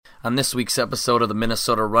On this week's episode of the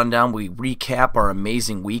Minnesota Rundown, we recap our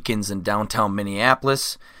amazing weekends in downtown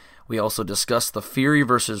Minneapolis. We also discuss the Fury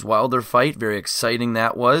versus Wilder fight. Very exciting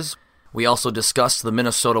that was. We also discussed the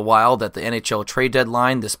Minnesota Wild at the NHL trade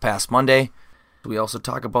deadline this past Monday. We also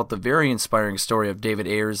talk about the very inspiring story of David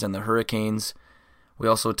Ayers and the Hurricanes. We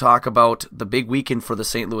also talk about the big weekend for the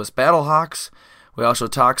St. Louis Battlehawks. We also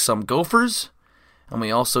talk some Gophers. And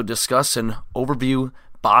we also discuss and overview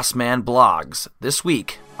Boss Man blogs this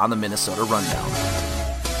week on the Minnesota Rundown.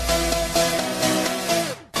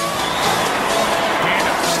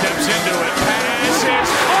 Hanna steps into it. Pass is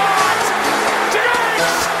caught.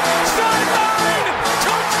 Diggs! Sideline!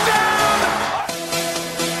 Touchdown!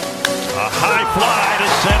 A high fly to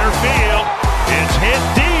center field. It's hit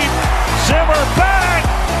deep. Zimmer back.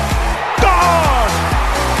 Gone!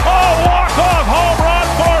 A walk-off home run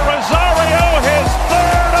for Rosario, his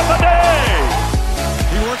third of the day.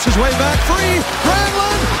 He works his way back free.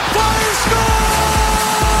 Granlund fires, score!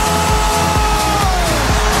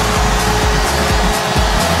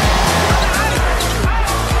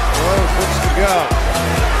 Rose looks to go.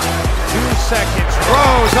 2 seconds.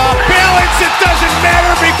 Rose off balance. It doesn't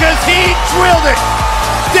matter because he drilled it.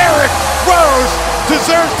 Derrick Rose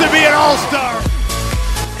deserves to be an all-star.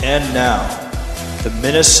 And now, the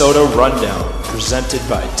Minnesota Rundown, presented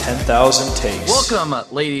by 10,000 Takes. Welcome,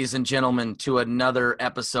 ladies and gentlemen, to another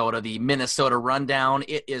episode of the Minnesota Rundown.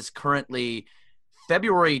 It is currently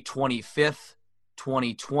February 25th,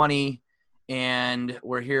 2020, and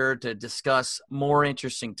we're here to discuss more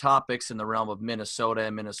interesting topics in the realm of Minnesota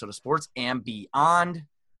and Minnesota sports and beyond.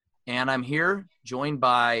 And I'm here joined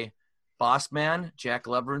by Boss Man, Jack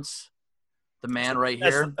Leverance, the man right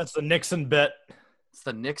here. That's the Nixon bit. It's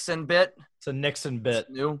the Nixon bit. It's a Nixon bit. It's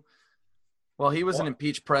new. Well, he was an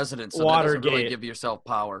impeached president, so that doesn't really give yourself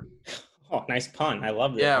power. Oh, nice pun. I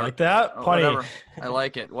love it. Yeah, Like that? oh, Funny. whatever. I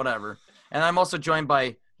like it. Whatever. And I'm also joined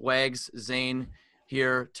by Wags Zane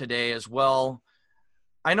here today as well.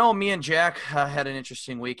 I know me and Jack had an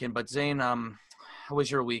interesting weekend, but Zane, how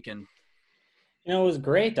was your weekend? You know, it was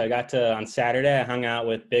great. I got to, on Saturday, I hung out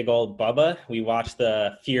with big old Bubba. We watched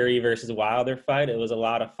the Fury versus Wilder fight. It was a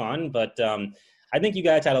lot of fun, but I think you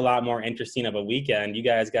guys had a lot more interesting of a weekend. You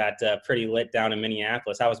guys got pretty lit down in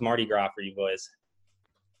Minneapolis. How was Mardi Gras for you boys?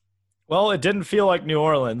 Well, it didn't feel like New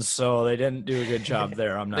Orleans, so they didn't do a good job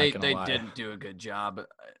there. I'm not They gonna lie. didn't do a good job.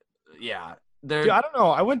 Yeah. Dude, I don't know.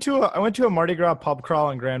 I went to a Mardi Gras pub crawl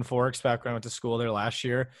in Grand Forks back when I went to school there last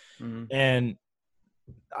year, and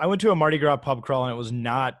I went to a Mardi Gras pub crawl and it was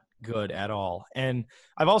not good at all. And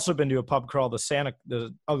I've also been to a pub crawl,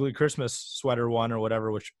 the Ugly Christmas Sweater one or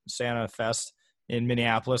whatever, which Santa Fest in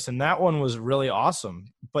Minneapolis, and that one was really awesome.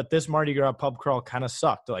 But this Mardi Gras pub crawl kind of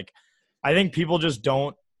sucked. Like, I think people just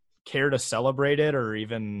don't care to celebrate it or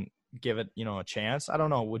even give it, a chance. I don't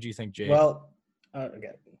know. What do you think, Jay? Well,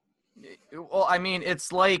 okay. Well, I mean,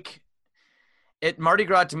 it's like Mardi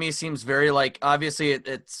Gras to me seems very like, obviously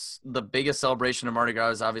it's the biggest celebration of Mardi Gras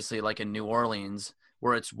is obviously like in New Orleans,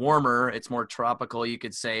 where it's warmer, it's more tropical, you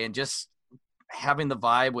could say, and just having the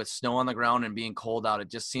vibe with snow on the ground and being cold out, it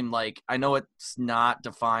just seemed like, I know it's not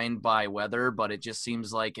defined by weather, but it just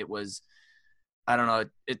seems like it was, I don't know,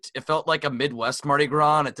 it felt like a Midwest Mardi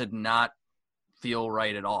Gras, and it did not feel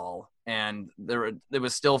right at all. And it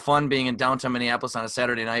was still fun being in downtown Minneapolis on a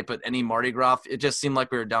Saturday night, but any Mardi Gras, it just seemed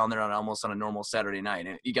like we were down there almost on a normal Saturday night.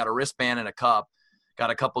 And you got a wristband and a cup, got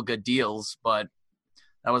a couple good deals, but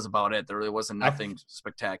that was about it. There really wasn't nothing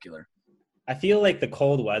spectacular. I feel like the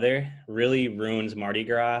cold weather really ruins Mardi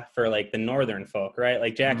Gras for like the northern folk, right?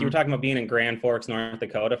 Like Jack, you were talking about being in Grand Forks, North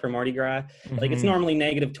Dakota for Mardi Gras. Like it's normally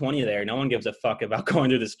 -20 there. No one gives a fuck about going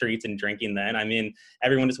to the streets and drinking then. I mean,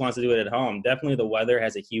 everyone just wants to do it at home. Definitely the weather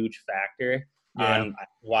has a huge factor on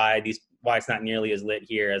why it's not nearly as lit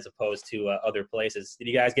here as opposed to other places. Did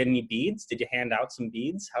you guys get any beads? Did you hand out some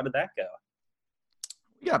beads? How did that go?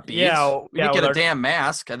 We got beads. Yeah, we didn't get a damn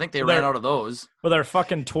mask. I think they ran out of those. With our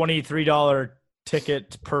fucking $23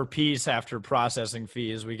 ticket per piece after processing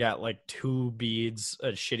fees, we got like 2 beads, a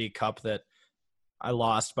shitty cup that I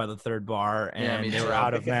lost by the third bar, and they were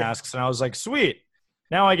out of masks. And I was like, sweet.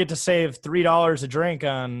 Now I get to save $3 a drink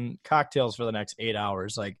on cocktails for the next 8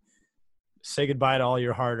 hours. Like, say goodbye to all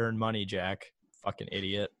your hard-earned money, Jack. Fucking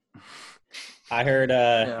idiot. I heard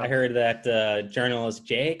that journalist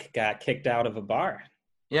Jake got kicked out of a bar.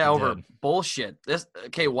 Yeah, over bullshit.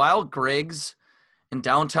 Wild Griggs in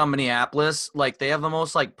downtown Minneapolis, like they have the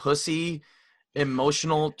most like pussy,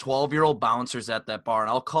 emotional 12-year-old bouncers at that bar, and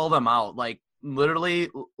I'll call them out. Like literally,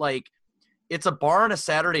 like it's a bar on a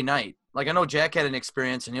Saturday night. Like I know Jack had an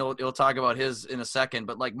experience, and he'll talk about his in a second.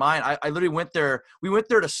 But like mine, I literally went there. We went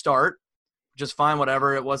there to start, just fine,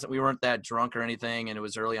 whatever. We weren't that drunk or anything, and it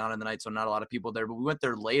was early on in the night, so not a lot of people there. But we went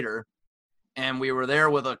there later, and we were there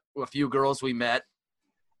with a few girls we met,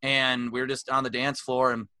 and we were just on the dance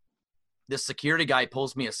floor, and this security guy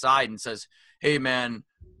pulls me aside and says, "Hey, man,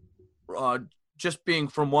 just being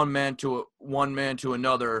from one man to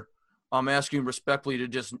another, I'm asking respectfully to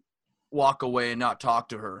just walk away and not talk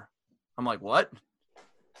to her." I'm like, what?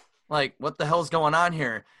 Like, what the hell's going on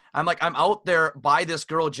here? I'm like, I'm out there by this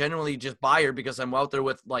girl, genuinely just by her, because I'm out there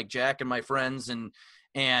with like Jack and my friends,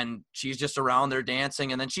 and she's just around there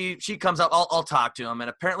dancing. And then she comes up, I'll talk to him. And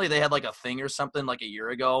apparently they had like a thing or something like a year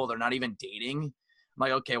ago. They're not even dating. I'm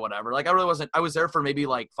like, okay, whatever. Like, I was there for maybe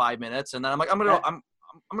like 5 minutes, and then I'm like, I'm gonna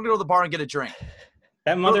go to the bar and get a drink.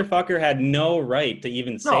 That motherfucker had no right to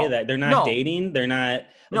even say that. They're not dating. They're not.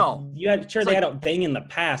 No. They had a thing in the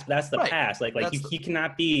past, but that's the past. Like he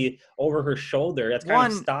cannot be over her shoulder. That's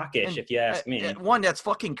kind of stockish, if you ask me. One, that's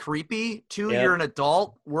fucking creepy. Two, you're an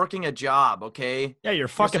adult working a job, okay? Yeah, you're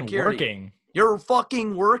fucking working. You're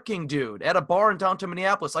fucking working, dude, at a bar in downtown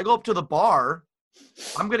Minneapolis. I go up to the bar.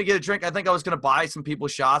 I'm going to get a drink. I think I was going to buy some people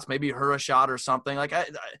shots, maybe her a shot or something. Like,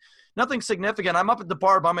 nothing significant. I'm up at the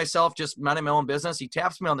bar by myself, just minding my own business. He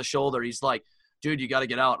taps me on the shoulder. He's like, dude, you got to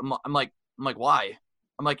get out. I'm like, why?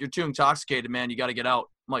 I'm like, you're too intoxicated, man. You got to get out.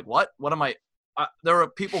 I'm like, what? What am I? There were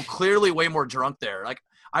people clearly way more drunk there. Like,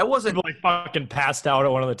 I wasn't. People like fucking passed out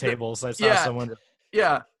at one of the tables. I saw someone.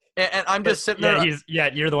 Yeah. And I'm just sitting there.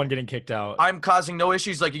 You're the one getting kicked out. I'm causing no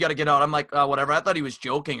issues. Like, you got to get out. I'm like, whatever. I thought he was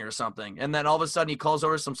joking or something. And then all of a sudden he calls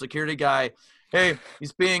over some security guy. Hey,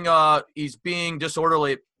 he's being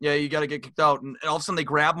disorderly. Yeah, you got to get kicked out. And all of a sudden they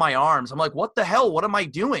grab my arms. I'm like, what the hell? What am I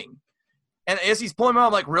doing? And as he's pulling me out,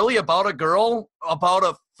 I'm like, really? About a girl? About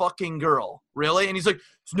a fucking girl? Really? And he's like,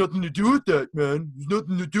 it's nothing to do with that, man. There's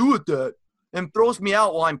nothing to do with that. And throws me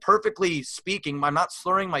out while I'm perfectly speaking. I'm not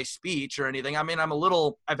slurring my speech or anything. I mean,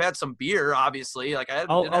 I've had some beer, obviously. Like, I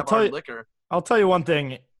didn't have hard liquor. I'll tell you one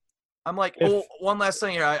thing. I'm like, one last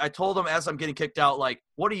thing here. I told him as I'm getting kicked out, like,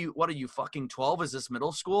 what are you fucking 12? Is this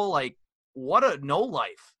middle school? Like, what a no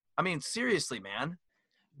life. I mean, seriously, man.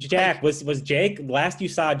 Jack, was Jake, last you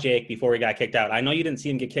saw Jake before he got kicked out, I know you didn't see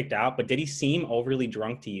him get kicked out, but did he seem overly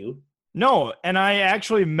drunk to you? No, and I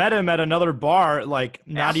actually met him at another bar, like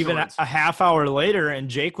not even a half hour later, and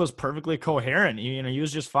Jake was perfectly coherent. He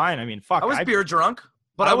was just fine. I mean, fuck. I was beer drunk,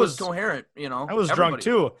 but I was coherent, I was drunk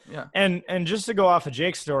too. Yeah. And just to go off of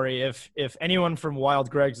Jake's story, if anyone from Wild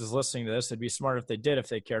Greg's is listening to this, it'd be smart if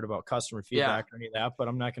they cared about customer feedback or any of that, but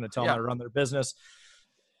I'm not going to tell them how to run their business.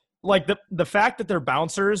 Like the fact that their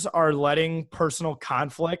bouncers are letting personal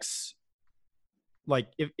conflicts, like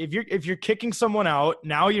if you're kicking someone out,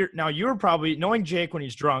 now you're probably, knowing Jake when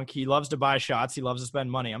he's drunk, he loves to buy shots, he loves to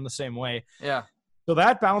spend money. I'm the same way. Yeah. So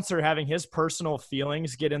that bouncer having his personal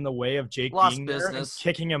feelings get in the way of Jake being there and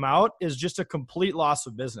kicking him out is just a complete loss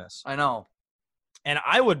of business. I know. And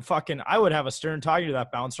I would have a stern talking to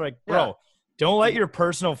that bouncer, like, bro, don't let your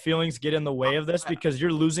personal feelings get in the way of this because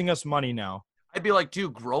you're losing us money now. I'd be like,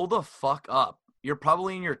 dude, grow the fuck up. You're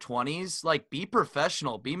probably in your 20s. Like, be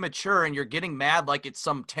professional, be mature, and you're getting mad like it's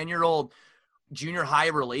some 10-year-old junior high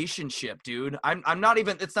relationship, dude. I'm not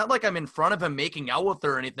even – it's not like I'm in front of him making out with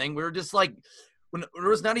her or anything. We were just like – when there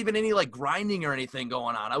was not even any, like, grinding or anything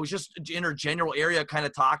going on. I was just in her general area kind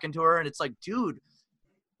of talking to her, and it's like, dude,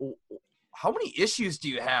 how many issues do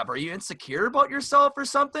you have? Are you insecure about yourself or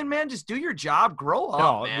something, man? Just do your job. Grow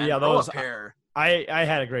up, man. Yeah, grow up here. I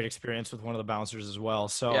had a great experience with one of the bouncers as well.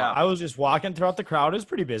 So I was just walking throughout the crowd. It was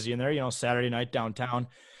pretty busy in there, Saturday night downtown,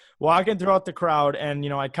 walking throughout the crowd. And,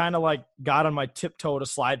 I kind of like got on my tiptoe to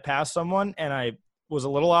slide past someone, and I was a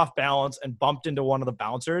little off balance and bumped into one of the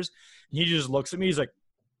bouncers. And he just looks at me. He's like,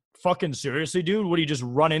 fucking seriously, dude? Would he just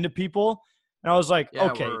run into people? And I was like,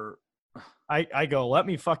 okay. I go, let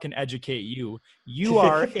me fucking educate you. You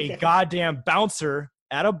are a goddamn bouncer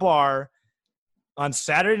at a bar on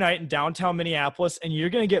Saturday night in downtown Minneapolis, and you're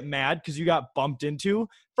going to get mad because you got bumped into.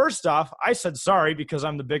 First off, I said sorry because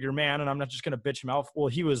I'm the bigger man, and I'm not just going to bitch him out. Well,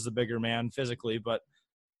 he was the bigger man physically, but,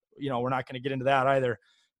 we're not going to get into that either.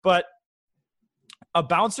 But a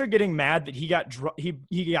bouncer getting mad that he got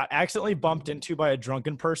accidentally bumped into by a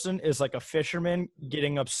drunken person is like a fisherman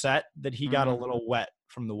getting upset that he got a little wet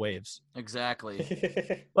from the waves.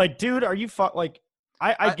 Exactly. Like, dude, are you like,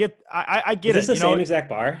 I get it. Is this the same exact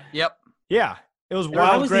bar? Yep. Yeah. It was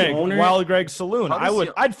Wild Greg's Saloon.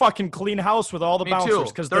 I'd fucking clean house with all the bouncers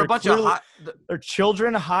because they're a bunch of they're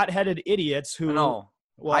children, hot-headed idiots who, well,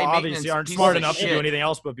 obviously aren't smart enough to do anything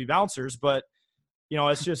else but be bouncers. But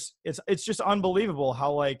it's just unbelievable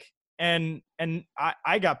how and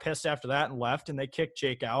I got pissed after that and left, and they kicked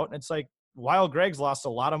Jake out. And it's like, Wild Greg's lost a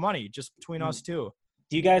lot of money just between us two.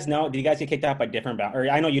 Do you guys know? Did you guys get kicked out by different bouncers? Or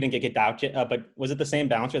I know you didn't get kicked out, but was it the same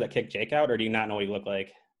bouncer that kicked Jake out, or do you not know what he looked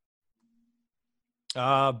like?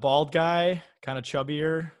 Bald guy, kind of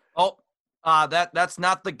chubbier. Oh, that's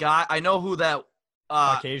not the guy. I know who that.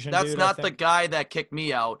 Caucasian that's dude, not the guy that kicked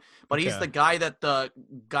me out, but he's the guy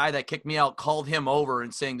that kicked me out called him over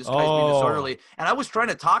and saying this guy's being disorderly. And I was trying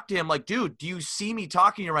to talk to him like, dude, do you see me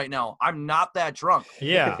talking to you right now? I'm not that drunk.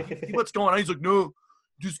 Yeah. See what's going on? He's like, no,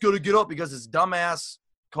 just gotta get up, because his dumbass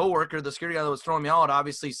coworker, the security guy that was throwing me out,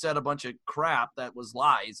 obviously said a bunch of crap that was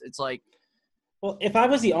lies. It's like, well, if I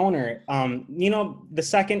was the owner, the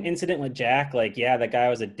second incident with Jack, like, yeah, that guy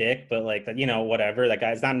was a dick, but like, whatever.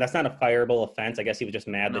 That's not a fireable offense. I guess he was just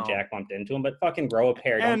mad that Jack bumped into him, but fucking grow a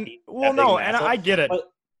pair. And I get it.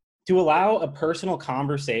 But to allow a personal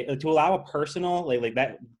conversation, like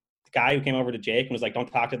that guy who came over to Jake and was like,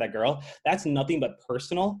 don't talk to that girl. That's nothing but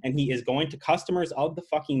personal. And he is going to customers of the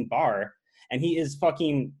fucking bar and he is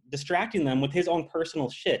fucking distracting them with his own personal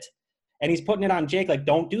shit. And he's putting it on Jake, like,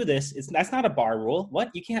 don't do this. That's not a bar rule.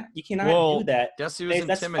 What? You cannot do that. Guess he was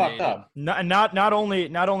That's intimidated. fucked up. Not only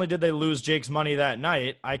did they lose Jake's money that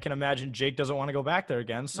night, I can imagine Jake doesn't want to go back there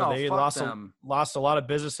again. So they lost a lot of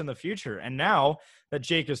business in the future. And now that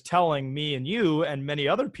Jake is telling me and you and many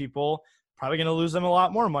other people, probably going to lose them a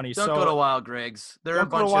lot more money. Don't go to Wild Greg's. They're a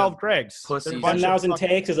bunch Wild of Greg's. pussies. 1,000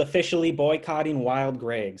 Takes is officially boycotting Wild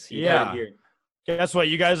Greg's. Yeah. Guess what?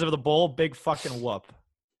 You guys are the bull. Big fucking whoop.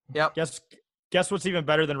 Yep. Guess what's even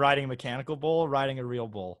better than riding a mechanical bull? Riding a real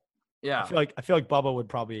bull. Yeah. I feel like Bubba would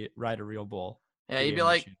probably ride a real bull. Yeah, he'd be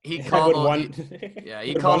like, he Would called one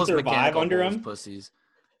those survive mechanical under bulls him? pussies.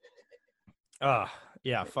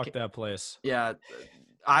 Yeah, fuck that place. Yeah,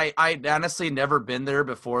 I honestly never been there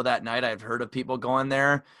before that night. I've heard of people going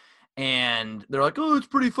there, and they're like, "Oh, it's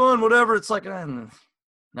pretty fun, whatever." It's like,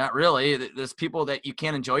 not really. There's people that you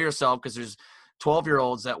can't enjoy yourself because there's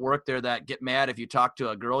 12-year-olds that work there that get mad if you talk to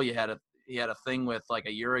a girl you had a thing with like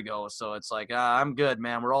a year ago. So it's like, I'm good,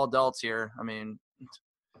 man. We're all adults here. I mean,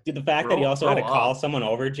 dude, the fact that he also had to call someone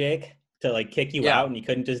over, Jake, to like kick you out, and he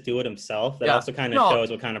couldn't just do it himself. That also kind of shows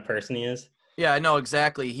what kind of person he is. Yeah, I know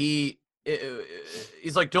exactly.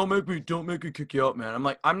 He's like, don't make me kick you out, man. I'm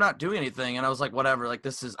like, I'm not doing anything. And I was like, whatever. Like,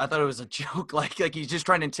 I thought it was a joke. Like he's just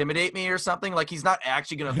trying to intimidate me or something. Like he's not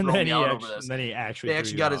actually going to throw me out over this. And then he actually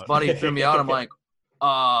got his buddy threw me out. I'm like,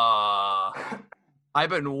 I've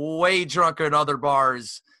been way drunker at other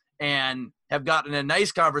bars and have gotten in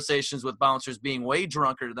nice conversations with bouncers being way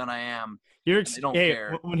drunker than I am. They don't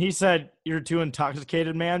care. When he said you're too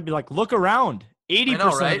intoxicated, man, be like, look around.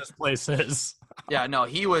 80% of this place is. Yeah, no,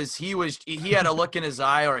 he had a look in his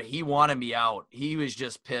eye, or he wanted me out. He was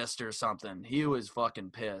just pissed or something. He was fucking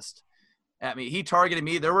pissed at me. He targeted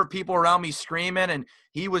me. There were people around me screaming, and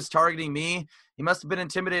he was targeting me. He must have been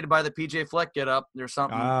intimidated by the PJ Fleck get up or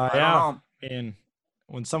something. I don't know. And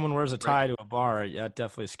when someone wears a tie to a bar, it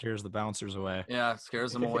definitely scares the bouncers away. Yeah, it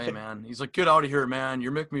scares them away, man. He's like, get out of here, man.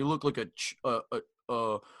 You're making me look like an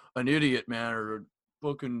idiot, man, or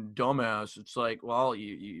fucking dumbass. It's like, well,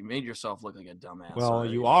 you made yourself look like a dumbass. Well,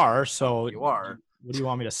 already. you are, so you are. What do you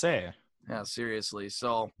want me to say? Yeah, seriously.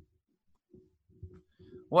 So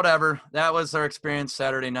whatever. That was our experience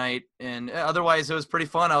Saturday night, and otherwise it was pretty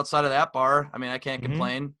fun outside of that bar. I mean, I can't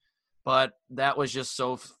complain, but that was just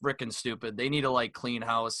so freaking stupid. They need to like clean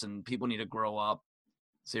house, and people need to grow up.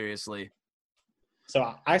 Seriously.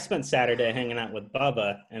 So I spent Saturday hanging out with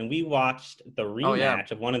Bubba, and we watched the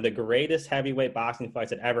rematch of one of the greatest heavyweight boxing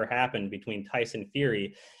fights that ever happened between Tyson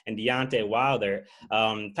Fury and Deontay Wilder.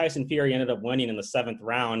 Tyson Fury ended up winning in the 7th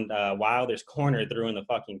round. Wilder's corner threw in the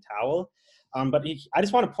fucking towel. But I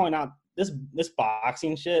just want to point out this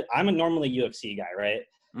boxing shit. I'm a normally UFC guy, right?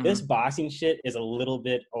 Mm-hmm. This boxing shit is a little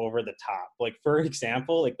bit over the top. Like, for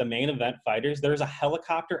example, like the main event fighters, there's a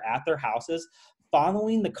helicopter at their houses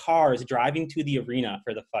following the cars driving to the arena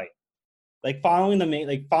for the fight. Like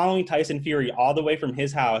following Tyson Fury all the way from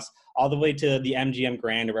his house all the way to the MGM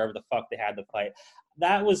Grand or wherever the fuck they had the fight.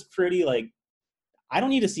 That was pretty like, I don't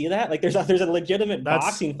need to see that. Like there's a legitimate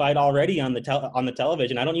boxing fight already on the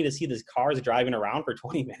television. I don't need to see these cars driving around for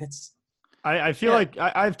 20 minutes. I feel like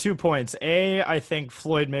I have 2 points. A, I think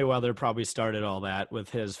Floyd Mayweather probably started all that with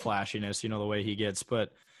his flashiness, the way he gets.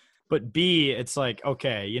 But B, it's like,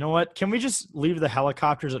 okay, you know what? Can we just leave the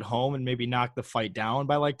helicopters at home and maybe knock the fight down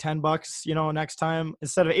by like $10, next time?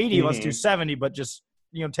 Instead of 80, let's do 70, but just,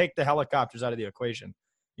 take the helicopters out of the equation.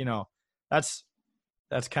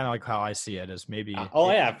 That's kind of like how I see it, is maybe.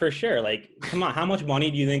 Yeah, for sure. Like, come on, how much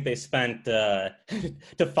money do you think they spent to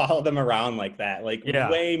follow them around like that? Like,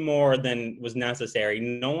 way more than was necessary.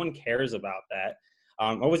 No one cares about that.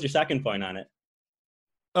 What was your second point on it?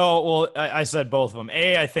 Oh, well, I said both of them.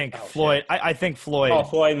 I think Floyd. I think Floyd. Oh,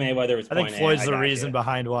 Floyd Mayweather was. I think Floyd's the reason you.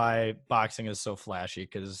 behind why boxing is so flashy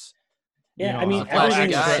because. Yeah, I mean,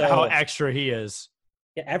 how extra he is.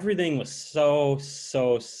 Yeah, everything was so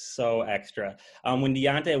extra. When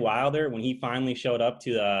Deontay Wilder, when he finally showed up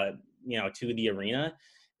to the arena,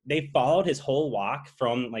 they followed his whole walk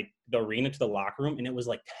from like the arena to the locker room, and it was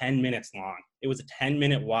like 10 minutes long. It was a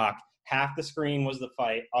 10-minute walk. Half the screen was the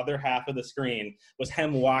fight. Other half of the screen was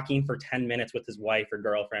him walking for 10 minutes with his wife or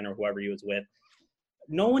girlfriend or whoever he was with.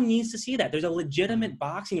 No one needs to see that. There's a legitimate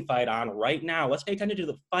boxing fight on right now. Let's pay attention to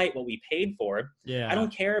the fight, what we paid for. Yeah. I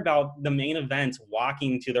don't care about the main event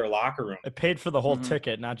walking to their locker room. I paid for the whole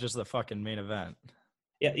ticket, not just the fucking main event.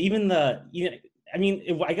 Yeah,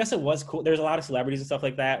 I guess it was cool. There's a lot of celebrities and stuff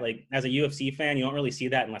like that. Like, as a UFC fan, you don't really see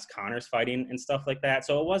that unless Conor's fighting and stuff like that.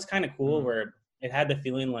 So it was kind of cool where it had the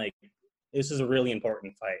feeling like this is a really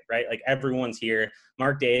important fight, right? Like, everyone's here.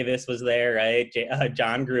 Mark Davis was there, right?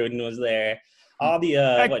 John Gruden was there. All the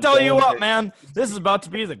I tell you what, man, this is about to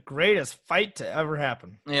be the greatest fight to ever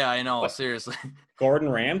happen. Yeah, I know. Seriously, Gordon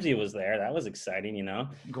Ramsay was there. That was exciting,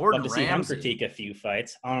 Gordon Love to Ramsay. see him critique a few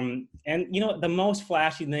fights. And the most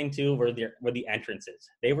flashy thing too were the entrances.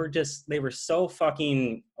 They were so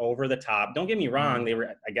fucking over the top. Don't get me wrong.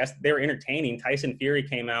 I guess they were entertaining. Tyson Fury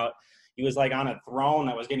came out. He was like on a throne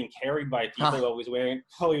that was getting carried by people while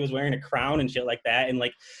he was wearing a crown and shit like that. And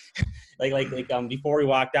like before we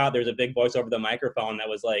walked out, there's a big voice over the microphone that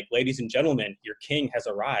was like, "Ladies and gentlemen, your king has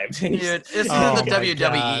arrived." Dude, this is the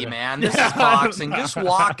WWE, man. This is boxing. Just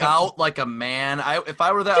walk out like a man. If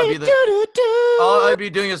I were that, all I'd be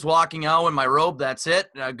doing is walking out in my robe. That's it.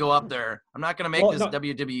 And I'd go up there. I'm not gonna make this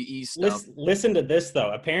WWE stuff. Listen to this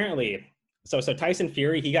though. Apparently. So Tyson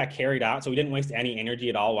Fury, he got carried out, so he didn't waste any energy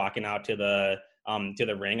at all walking out to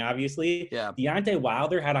the ring, obviously. Yeah. Deontay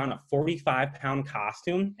Wilder had on a 45-pound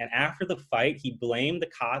costume, and after the fight, he blamed the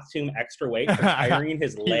costume extra weight for tiring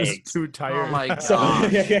his legs. He was too tired. Oh my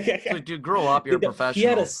god! Dude, grow up. You're a professional. He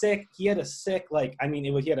had a sick he had a sick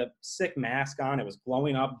mask on. It was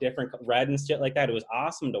glowing up different red and shit like that. It was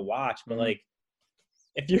awesome to watch, but like,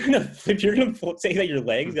 if you're gonna say that your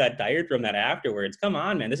legs got tired from that afterwards, come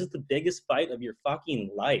on, man. This is the biggest fight of your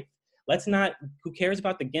fucking life. Let's not. Who cares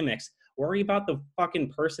about the gimmicks? Worry about the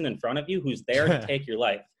fucking person in front of you who's there to take your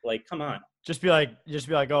life. Like, come on. Just be like,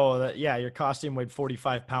 oh, your costume weighed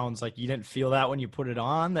 45 pounds. Like, you didn't feel that when you put it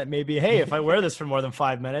on. That maybe, hey, if I wear this for more than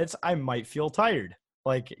 5 minutes, I might feel tired.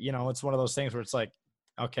 Like, it's one of those things where it's like,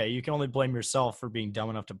 okay, you can only blame yourself for being dumb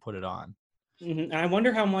enough to put it on. And I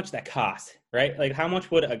wonder how much that costs, right? Like, how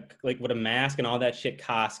much would a mask and all that shit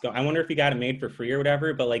cost? I wonder if he got it made for free or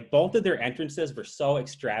whatever. But like, both of their entrances were so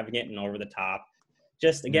extravagant and over the top.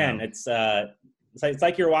 Just again, it's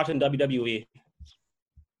like you're watching WWE.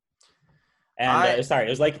 And it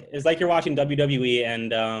was like you're watching WWE,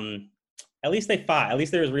 and at least they fought. At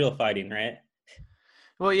least there was real fighting, right?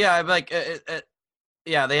 Well, yeah, like they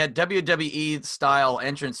had WWE style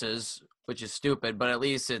entrances, which is stupid, but at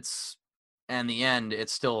least in the end,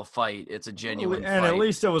 it's still a fight. It's a genuine fight. And at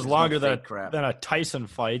least it was longer than a Tyson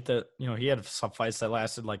fight that, he had some fights that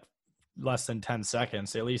lasted like less than 10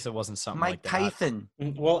 seconds. At least it wasn't something like that. Mike Tyson.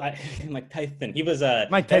 Well, Mike Tyson. He was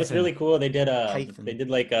Mike Tyson. That was really cool. They did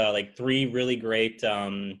like 3 really great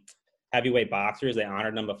heavyweight boxers. They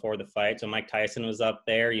honored them before the fight. So Mike Tyson was up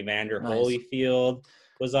there. Evander Holyfield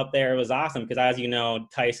was up there. It was awesome because, as you know,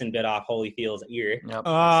 Tyson bit off Holyfield's ear. Yep.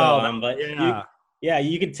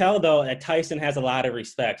 You could tell though that Tyson has a lot of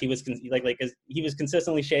respect. He was he was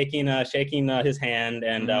consistently shaking his hand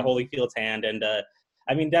and Holyfield's hand,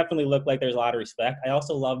 and definitely looked like there's a lot of respect. I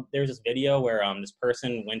also love there's this video where this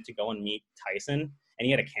person went to go and meet Tyson, and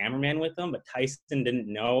he had a cameraman with him, but Tyson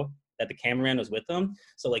didn't know that the cameraman was with him,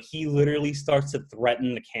 so like he literally starts to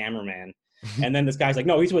threaten the cameraman. And then this guy's like,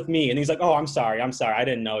 "No, he's with me." And he's like, "Oh, I'm sorry, I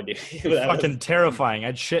didn't know, dude." Fucking terrifying.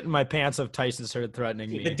 I'd shit in my pants if Tyson started threatening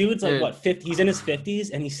me. The dude's like, what, 50? He's in his 50s,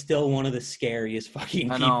 and he's still one of the scariest fucking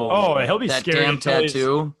people. Oh, he'll be that scary damn until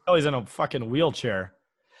tattoo. he's in a fucking wheelchair.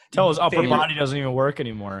 Till his upper body doesn't even work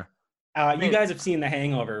anymore. You guys have seen The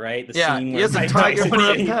Hangover, right? The Yeah, scene he where has a Mike tiger Tyson-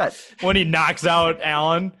 for a pet. When he knocks out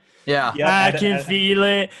Alan. Yeah. I can feel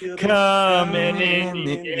it coming in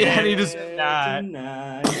the air. And he just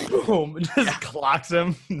boom, just clocks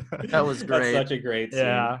him. That was great. That's such a great scene.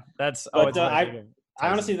 Yeah, that's. I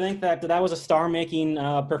honestly think that was a star-making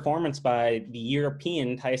performance by the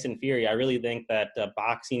European Tyson Fury. I really think that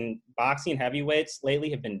boxing heavyweights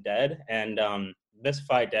lately have been dead, and this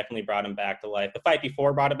fight definitely brought him back to life. The fight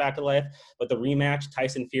before brought him back to life, but the rematch,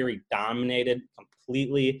 Tyson Fury dominated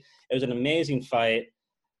completely. It was an amazing fight.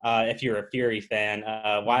 if you're a Fury fan.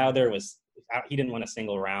 Wilder he didn't win a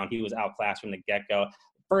single round. He was outclassed from the get-go.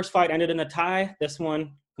 First fight ended in a tie. This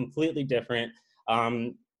one, completely different.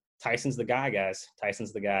 Tyson's the guy, guys.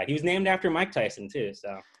 Tyson's the guy. He was named after Mike Tyson, too.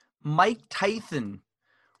 So Mike Tyson.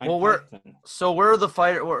 Mike Tyson. Where are the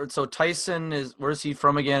fighter? So Tyson where's he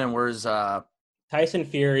from again? And where's Tyson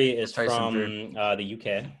Fury is Tyson from the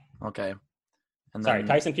UK. Okay. And Sorry,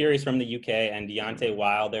 Tyson Fury is from the UK, and Deontay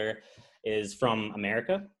Wilder is from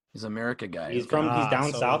America. He's an America guy. He's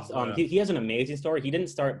down south. He has an amazing story. He didn't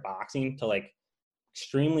start boxing till like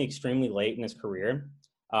extremely late in his career.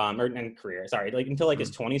 Until like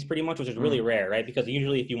his 20s pretty much, which is really rare, right? Because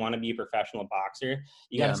usually if you want to be a professional boxer,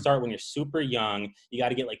 you got to start when you're super young. You got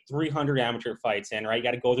to get like 300 amateur fights in, right? You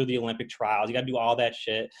got to go through the Olympic trials. You got to do all that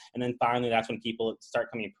shit. And then finally that's when people start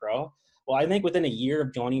coming pro. Well, I think within a year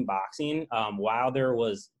of joining boxing, Wilder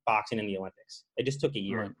was boxing in the Olympics. It just took a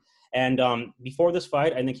year. Right. And before this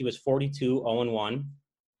fight, I think he was 42-0-1.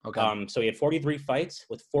 Okay. So he had 43 fights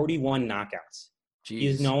with 41 knockouts. Jeez.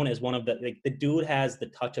 He's known as one of the dude has the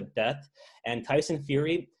touch of death. And Tyson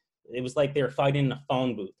Fury, it was like they were fighting in a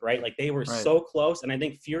phone booth, right? Like they were so close. And I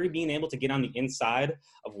think Fury being able to get on the inside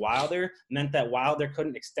of Wilder meant that Wilder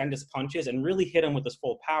couldn't extend his punches and really hit him with his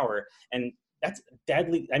full power. And that's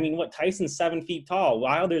deadly. I mean, Tyson's 7 feet tall.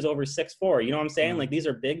 Wilder's over 6'4". You know what I'm saying? Like these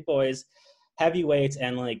are big boys, heavyweights,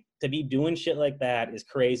 and like to be doing shit like that is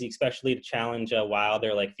crazy, especially to challenge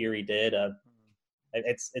Wilder like Fury did.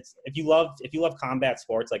 It's if you love combat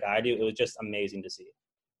sports like I do, it was just amazing to see.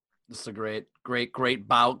 This is a great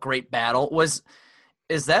bout, great battle.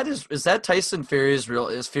 Is that Tyson Fury's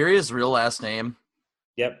real last name?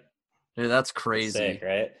 Yep. Dude, that's crazy. Sick,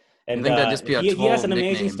 right? And I think that'd just be he has an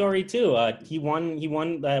amazing nickname. story too. He won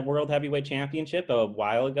the World Heavyweight Championship a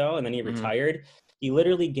while ago, and then he retired. He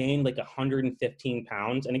literally gained like 115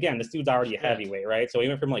 pounds. And again, this dude's already a heavyweight, right? So he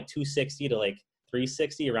went from like 260 to like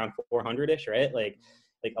 360, around 400-ish, right?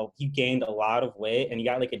 He gained a lot of weight, and he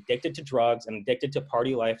got like addicted to drugs and addicted to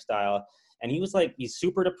party lifestyle. And he's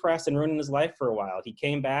super depressed and ruining his life for a while. He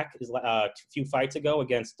came back a few fights ago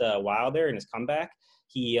against Wilder in his comeback.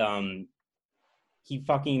 He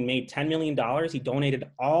fucking made $10 million. He donated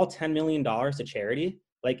all $10 million to charity.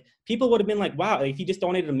 Like, people would have been like, wow, if he just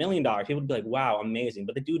donated $1 million, people would be like, wow, amazing.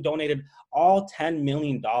 But the dude donated all $10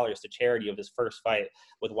 million to charity of his first fight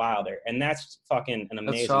with Wilder. And that's fucking an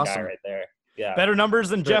amazing guy right there. Yeah. Better numbers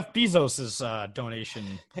than Jeff Bezos's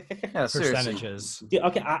donation percentages. Dude,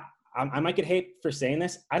 okay, I might get hate for saying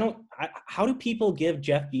this. How do people give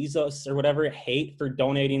Jeff Bezos or whatever hate for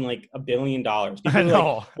donating like $1 billion? I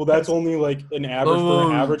know. Like, well, that's only like an average for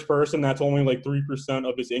an average person. That's only like 3%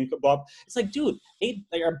 of his income. It's like, dude, $1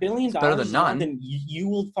 billion better than none. Then you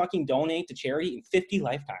will fucking donate to charity in 50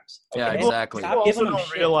 lifetimes. Okay? Yeah, exactly.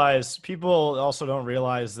 People also don't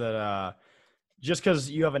realize that just because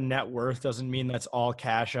you have a net worth doesn't mean that's all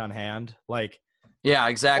cash on hand. Like, yeah,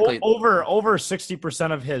 exactly. Over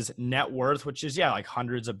 60% of his net worth, which is like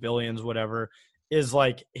hundreds of billions, whatever, is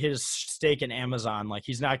like his stake in Amazon. Like,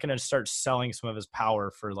 he's not going to start selling some of his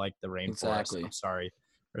power for like the rainforest. Exactly. I'm sorry,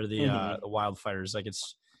 or the wildfires. Like,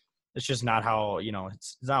 it's just not how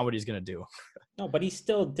it's not what he's going to do. No, but he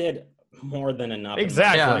still did more than enough.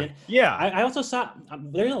 Exactly. Yeah. I also saw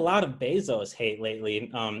there's a lot of Bezos hate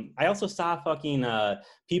lately. I also saw fucking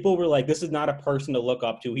people were like, this is not a person to look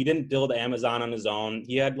up to. He didn't build Amazon on his own.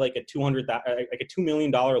 He had like a $2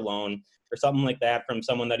 million loan or something like that from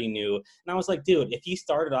someone that he knew. And I was like, dude, if he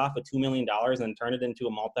started off with $2 million and turned it into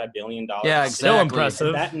a multi-billion-dollar, yeah, exactly. Still impressive.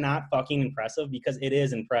 Is that not fucking impressive? Because it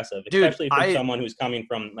is impressive, especially for someone who's coming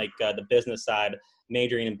from like the business side,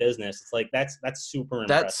 majoring in business. It's like that's super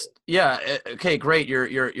impressive. Okay, great.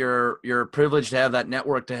 You're privileged to have that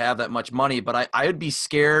network, to have that much money, but I would be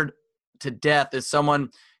scared to death as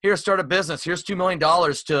someone, here, start a business, here's $2 million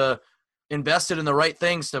to invest it in the right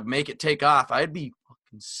things to make it take off. I'd be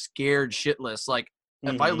fucking scared shitless. Like,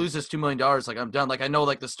 if I lose this $2 million, like, I'm done. Like, I know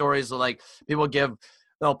like the stories of like people give,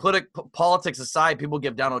 politics aside, people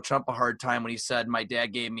give Donald Trump a hard time when he said, my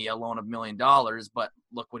dad gave me a loan of $1 million, but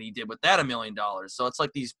look what he did with that $1 million. So it's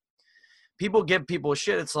like these people give people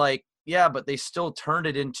shit. It's like, yeah, but they still turned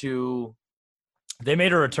it into, they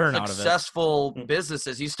made a return out of it. Successful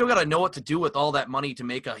businesses. You still got to know what to do with all that money to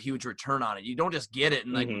make a huge return on it. You don't just get it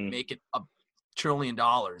and like make it $1 trillion.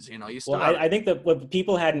 You still. I think that what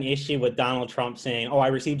people had an issue with Donald Trump saying, "Oh, I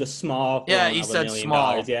received a small." Yeah, he said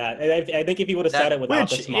small. Yeah, I think if he would have said it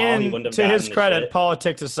without the small, he wouldn't have. To his credit, shit.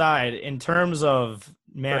 politics aside, in terms of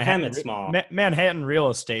him, it's small. Manhattan real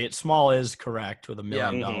estate, small is correct with $1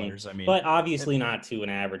 million. Mm-hmm. I mean, but obviously not to an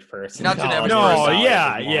average person. Not to an average no, person.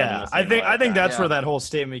 yeah. I think that's Yeah. where that whole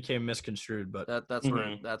statement became misconstrued. But That's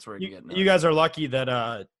where you get. You guys are lucky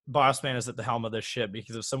that Boss Man is at the helm of this shit,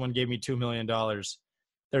 because if someone gave me $2 million,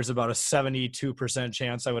 there's about a 72%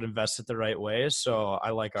 chance I would invest it the right way. So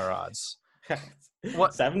I like our odds.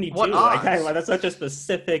 What 72? What odds? That's such a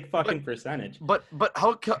specific fucking percentage. But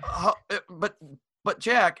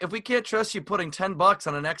Jack, if we can't trust you putting $10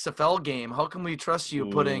 on an XFL game, how can we trust you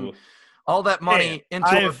putting all that money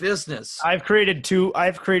into a business? I've created two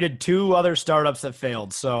other startups that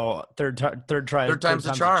failed. So third time's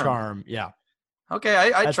the charm. Yeah. Okay,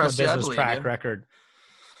 I That's trust my you. I business believe track you. record.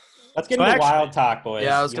 Let's get into wild talk, boys.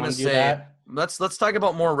 Yeah, I was going to say, that? let's talk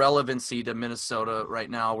about more relevancy to Minnesota right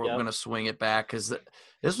now. We're going to swing it back because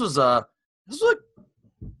this was a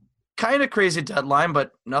kind of crazy deadline,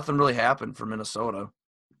 but nothing really happened for Minnesota.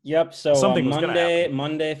 Yep. So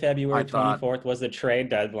Monday, February 24th was the trade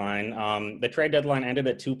deadline. The trade deadline ended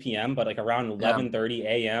at 2 p.m., but like around 11:30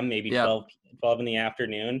 a.m., maybe 12 in the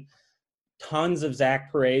afternoon. Tons of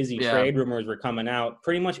Zach Parise trade rumors were coming out.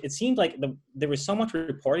 Pretty much, it seemed like there was so much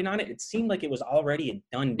reporting on it. It seemed like it was already a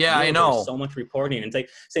done deal. Yeah, I know. There was so much reporting. And it's like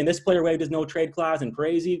saying this player waived his no trade clause and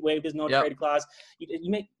Parise waived his no trade clause.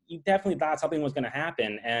 You definitely thought something was going to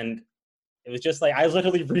happen. And it was just like I was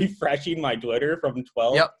literally refreshing my Twitter from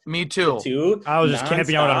 12. Yep, me too. To 2. I was just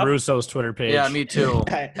camping out on Russo's Twitter page. Yeah, me too.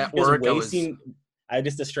 At work, I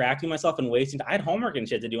just distracting myself and wasting. I had homework and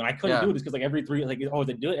shit to do, and I couldn't do it because like every 3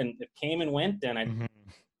 to do it, and it came and went, and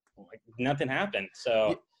nothing happened.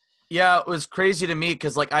 So yeah, it was crazy to me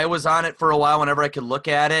because like I was on it for a while whenever I could look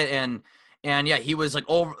at it, and yeah, he was like,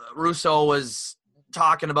 Russo was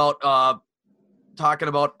talking about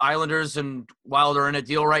Islanders and Wilder in a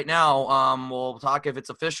deal right now. We'll talk if it's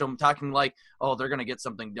official. I'm talking like, oh, they're gonna get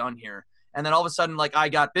something done here, and then all of a sudden like I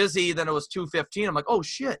got busy. Then it was 2:15. I'm like, oh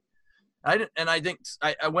shit. I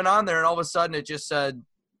went on there and all of a sudden it just said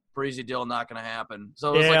Parise deal not going to happen.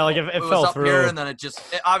 So it was it fell up through here and then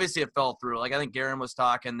obviously it fell through. Like I think Guerin was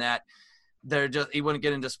talking that he wouldn't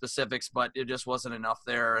get into specifics, but it just wasn't enough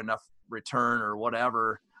return or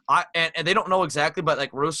whatever. And they don't know exactly, but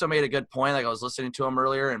like Russo made a good point. Like I was listening to him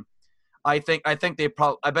earlier, and I think I think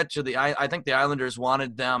the Islanders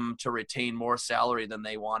wanted them to retain more salary than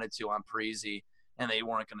they wanted to on Parise. And they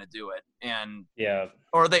weren't going to do it,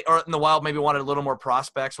 or in the Wild maybe wanted a little more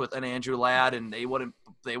prospects with an Andrew Ladd, and they wouldn't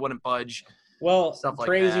budge. Well, stuff like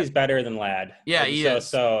Parise's better than Ladd. Yeah, he is.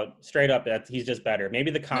 So straight up, he's just better.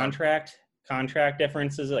 Maybe the contract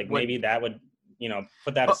differences, like maybe that would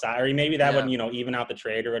put that aside, or maybe that would even out the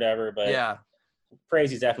trade or whatever. But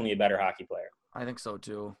Parise's definitely a better hockey player. I think so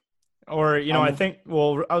too. Or, I think, I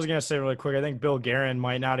was going to say really quick, I think Bill Guerin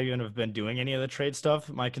might not even have been doing any of the trade stuff.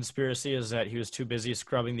 My conspiracy is that he was too busy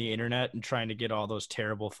scrubbing the internet and trying to get all those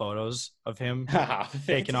terrible photos of him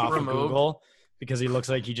taken off of Google, because he looks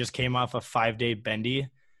like he just came off a 5-day bendy.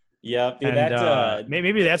 Yeah, dude, and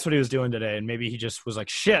maybe that's what he was doing today, and maybe he just was like,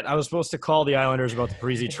 shit, I was supposed to call the Islanders about the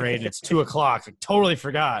Parise trade, and it's 2:00. I totally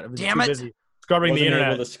forgot. I was too busy scrubbing the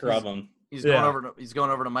internet. Able to scrub him. He's going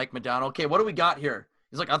over to Mike McDonald. Okay, what do we got here?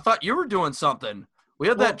 He's like, I thought you were doing something. We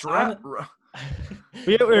had that draft. We're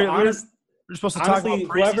supposed to talk about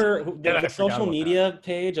the social media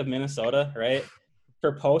page of Minnesota, right?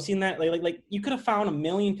 For posting that, like you could have found a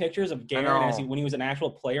million pictures of Guerin when he was an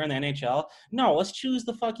actual player in the NHL. No, let's choose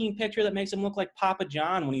the fucking picture that makes him look like Papa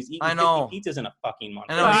John when he's eating 50 pizzas in a fucking month.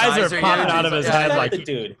 His eyes are popping out of his head like the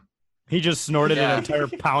dude. He just snorted an entire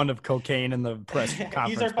pound of cocaine in the press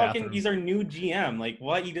conference bathroom. He's our new GM. Like,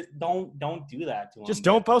 what? You just don't do that to him. Just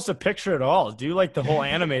don't post a picture at all. Do like the whole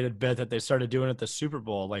animated bit that they started doing at the Super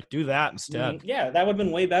Bowl. Like, do that instead. Yeah, that would have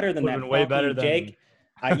been way better than that. Way better than Jake.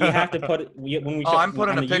 You have to put when we. I'm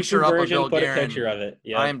putting a picture up of Bill Put Guerin. a picture of it.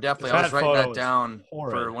 Yeah, I am definitely. I was writing that down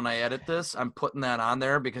for when I edit this. I'm putting that on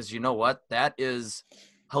there because you know what? That is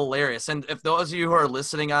hilarious. And if those of you who are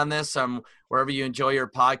listening on this, wherever you enjoy your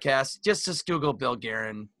podcast, just Google Bill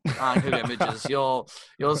Guerin on Google Images. You'll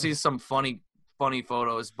see some funny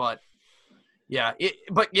photos. But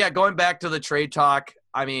going back to the trade talk,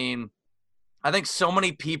 I mean, I think so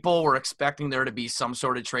many people were expecting there to be some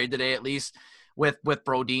sort of trade today, at least with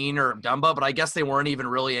Brodin or Dumba, but I guess they weren't even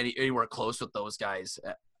really anywhere close with those guys.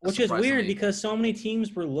 Which is weird because so many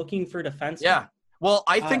teams were looking for defensemen. Yeah. Well,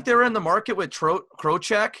 I think they were in the market with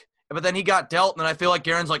Trocheck, but then he got dealt, and then I feel like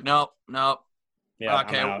Guerin's like, no. Yeah,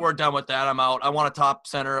 okay, we're done with that. I'm out. I want a top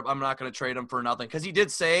center. I'm not going to trade him for nothing. Because he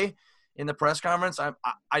did say in the press conference, I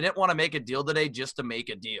didn't want to make a deal today just to make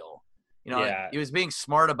a deal. He was being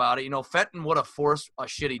smart about it. Fenton would have forced a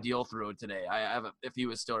shitty deal through today. If he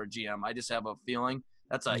was still our GM, I just have a feeling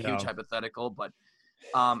that's a huge hypothetical, but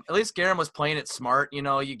at least Guerin was playing it smart.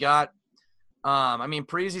 You got,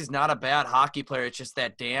 Parise's not a bad hockey player. It's just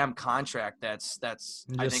that damn contract. That's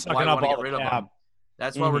I think why we want to get rid of him.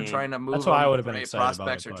 That's why we're trying to move. That's why I would have been excited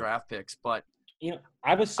prospects about it, or draft picks. But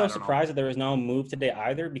I was so surprised that there was no move today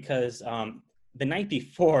either, because the night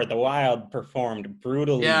before, the Wild performed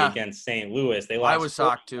brutally against St. Louis. They lost. I was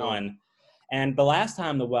shocked too. And the last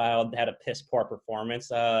time the Wild had a piss poor performance,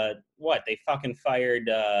 they fucking fired.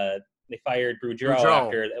 They fired Boudreau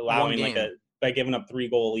after allowing by giving up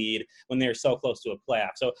 3-goal lead when they were so close to a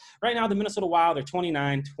playoff. So right now, the Minnesota Wild are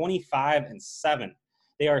 29, 25, and 7.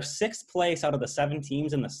 They are 6th place out of the 7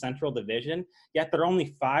 teams in the Central Division, yet they're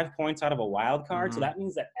only 5 points out of a wild card. So that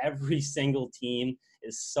means that every single team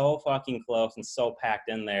is so fucking close and so packed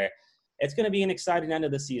in there. It's going to be an exciting end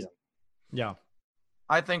of the season. Yeah.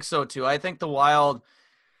 I think so too. I think the Wild,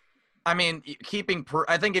 I think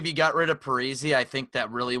if you got rid of Parise, I think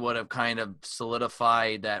that really would have kind of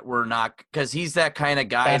solidified that we're not, because he's that kind of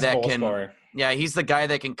guy that can, he's the guy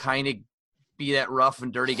that can kind of be that rough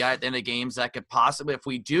and dirty guy at the end of games that could possibly, if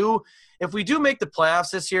we do make the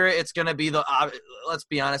playoffs this year, it's going to be let's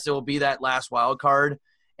be honest, it will be that last wild card.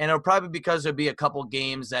 And it'll probably because there'll be a couple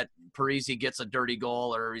games that Parise gets a dirty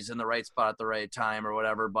goal or he's in the right spot at the right time or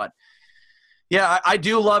whatever. But yeah, I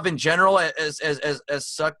do love in general, as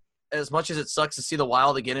much as it sucks to see the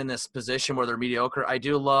Wild again in this position where they're mediocre, I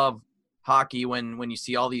do love hockey when you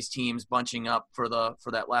see all these teams bunching up for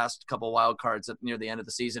that last couple wild cards near the end of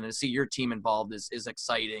the season, and to see your team involved is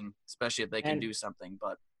exciting, especially if they can do something.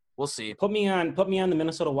 But we'll see. Put me on the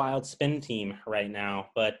Minnesota Wild spin team right now.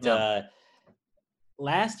 But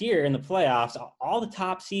last year in the playoffs, all the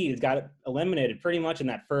top seeds got eliminated pretty much in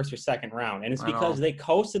that first or second round. And it's because they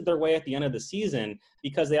coasted their way at the end of the season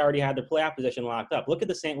because they already had their playoff position locked up. Look at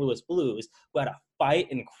the St. Louis Blues, who had to fight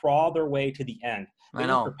and crawl their way to the end. They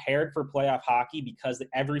were prepared for playoff hockey because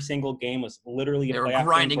every single game was literally a playoff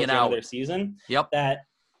grinding game it out of their season. Yep. That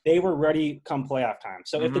they were ready come playoff time.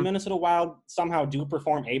 So if the Minnesota Wild somehow do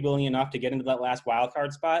perform ably enough to get into that last wild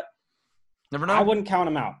card spot, never know. I wouldn't count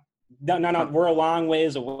them out. No, we're a long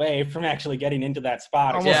ways away from actually getting into that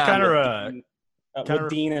spot. Almost kind of with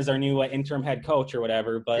Dean as our new interim head coach or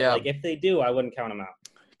whatever. But if they do, I wouldn't count them out.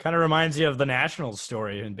 Kind of reminds you of the Nationals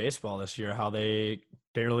story in baseball this year, how they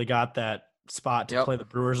barely got that spot to play the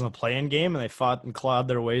Brewers in the play-in game, and they fought and clawed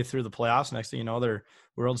their way through the playoffs. Next thing you know, they're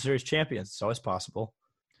World Series champions. It's always possible.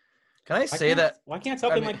 Can I say that? Why can't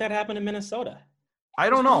something like that happen in Minnesota? I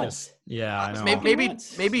don't know. Yeah, I know.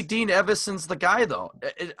 Maybe Dean Evason's the guy, though.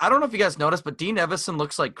 I don't know if you guys noticed, but Dean Evason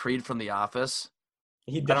looks like Creed from The Office.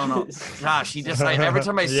 He does. I don't know. Gosh, he just every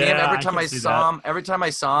time I see him, every time I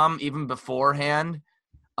saw him, even beforehand,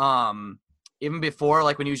 even before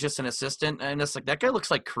like when he was just an assistant, and it's like that guy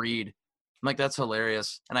looks like Creed. I'm like, that's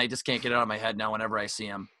hilarious, and I just can't get it out of my head now whenever I see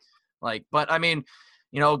him. Like, but I mean,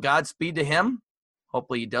 Godspeed to him.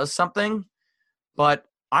 Hopefully he does something, but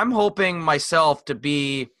I'm hoping myself to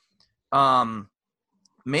be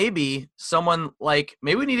maybe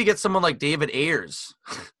we need to get someone like David Ayers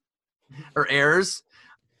or Ayers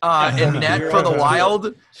in net for the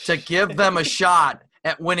Wild to give them a shot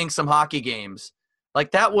at winning some hockey games.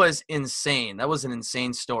 Like, that was insane. That was an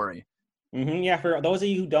insane story. Mm-hmm, yeah, for those of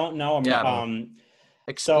you who don't know,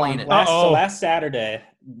 explain it. So last Saturday,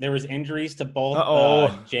 there was injuries to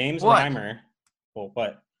both James Reimer. Well,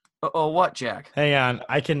 what? What, Jack? Hang on,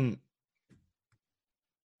 I can.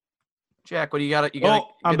 Jack, what do you got? You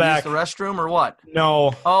got I'm to back. use the restroom or what?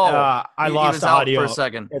 No. I lost audio for a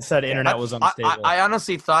second. It said internet was unstable. I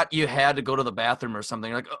honestly thought you had to go to the bathroom or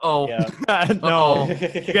something. Like, no.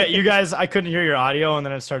 You guys, I couldn't hear your audio, and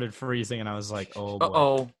then it started freezing, and I was like, oh,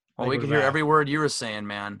 boy. Well, we could hear every word you were saying,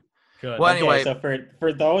 man. Good. Well, anyway. So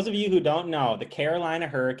for those of you who don't know, the Carolina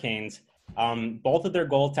Hurricanes, both of their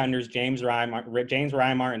goaltenders, James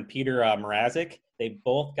Reimer and Peter Mrazek, they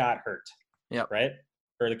both got hurt. Yep. Right?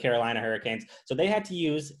 For the Carolina Hurricanes. So they had to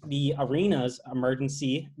use the arena's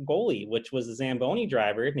emergency goalie, which was a Zamboni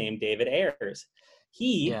driver named David Ayers.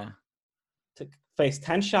 He faced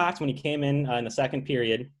 10 shots when he came in the second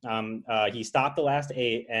period. He stopped the last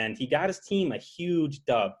 8, and he got his team a huge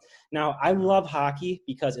dub. Now, I love hockey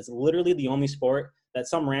because it's literally the only sport that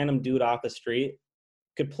some random dude off the street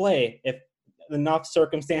could play if enough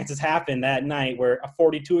circumstances happen that night where a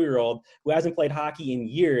 42-year-old who hasn't played hockey in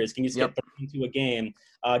years can just get thrown into a game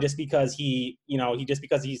just because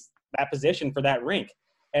he's that position for that rink.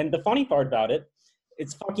 And the funny part about it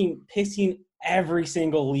it's fucking pissing every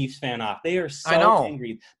single Leafs fan off. They are I know. so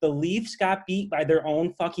angry. The Leafs got beat by their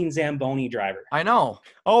own fucking Zamboni driver. I know.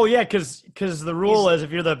 Oh yeah, because the rule is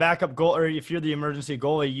if you're the backup goal or if you're the emergency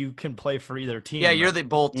goalie, you can play for either team. Yeah, you're the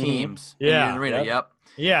both teams. Yeah. In the arena. Yep. Yep.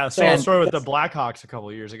 Yeah, same So- story with the Blackhawks a couple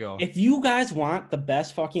of years ago. If you guys want the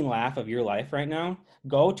best fucking laugh of your life right now,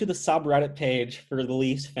 go to the subreddit page for the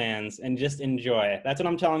Leafs fans and just enjoy it. That's what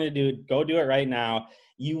I'm telling you to do. Go do it right now.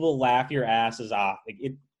 You will laugh your asses off. Like,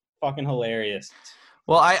 it's fucking hilarious.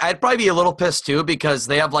 Well, I'd probably be a little pissed too because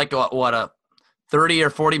they have like a $30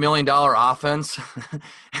 or $40 million offense,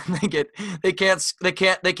 and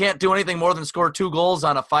they can't do anything more than score 2 goals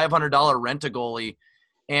on a $500 rent a goalie,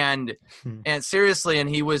 and seriously, and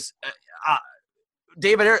he was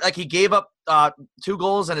David Ayres, like he gave up 2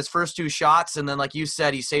 goals in his first 2 shots, and then like you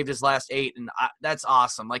said, he saved his last 8, and that's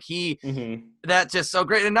awesome. Like that's just so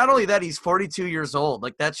great, and not only that, he's 42 years old.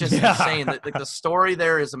 Like that's just insane. Like the story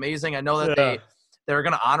there is amazing. I know that they're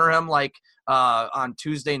going to honor him like on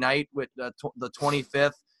Tuesday night with the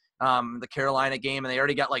 25th, the Carolina game, and they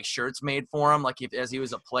already got like shirts made for him, like as he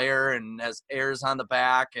was a player and has Ayres on the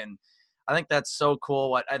back, and I think that's so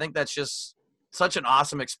cool. I think that's just such an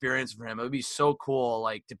awesome experience for him. It would be so cool,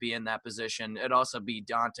 like to be in that position. It'd also be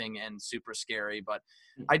daunting and super scary. But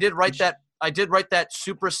I did write that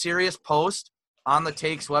super serious post on the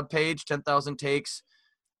Takes webpage, 10,000 Takes,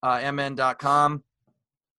 mn.com,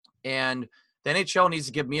 and the NHL needs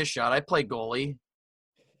to give me a shot. I play goalie.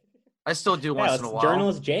 I still do once in a while.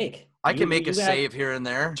 Journalist Jake. I can make a save here and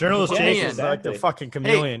there. Journalist Put me Jake in. is like the fucking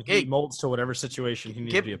chameleon. Hey, he molds to whatever situation he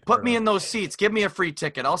needs to be a part Put me in those seats. Give me a free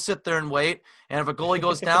ticket. I'll sit there and wait. And if a goalie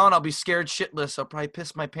goes down, I'll be scared shitless. I'll probably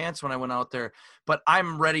piss my pants when I went out there. But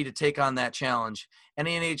I'm ready to take on that challenge.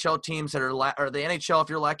 Any NHL teams that are or the NHL, if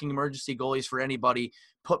you're lacking emergency goalies for anybody,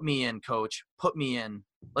 put me in, coach. Put me in.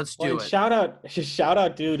 Let's do it. Shout out to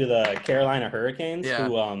the Carolina Hurricanes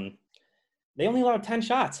who they only allowed 10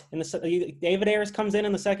 shots. David Ayres comes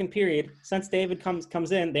in the second period. Since David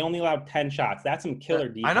comes in, they only allowed 10 shots. That's some killer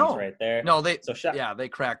defense right there. No, they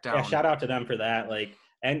cracked down. Yeah, shout out to them for that. Like,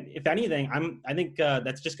 and if anything, I think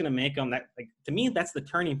that's just going to make them that. Like, to me, that's the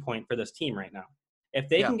turning point for this team right now. If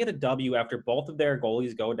they can get a W after both of their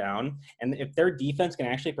goalies go down, and if their defense can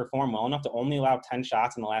actually perform well enough to only allow 10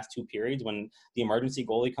 shots in the last 2 periods when the emergency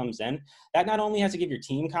goalie comes in, that not only has to give your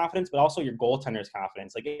team confidence, but also your goaltenders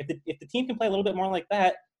confidence. Like if the team can play a little bit more like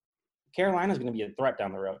that, Carolina's going to be a threat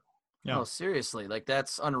down the road. Yeah. No, seriously, like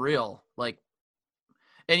that's unreal. Like,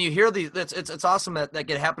 and you hear it's awesome that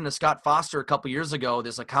could happen to Scott Foster a couple years ago,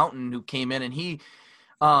 this accountant who came in and he.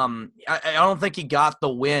 I don't think he got the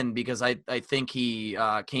win because I think he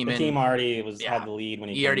came in. The team already had the lead when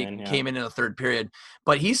he came in the third period,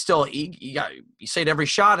 but he saved every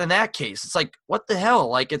shot in that case. It's like, what the hell?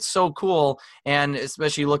 Like, it's so cool. And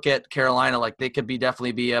especially look at Carolina, like they could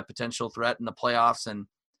definitely be a potential threat in the playoffs, and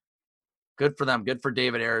good for them. Good for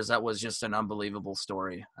David Ayres. That was just an unbelievable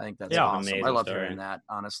story. I think that's awesome. I love hearing that,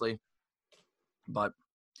 honestly. But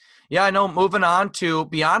yeah, I know, moving on to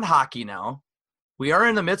beyond hockey now. We are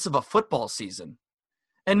in the midst of a football season.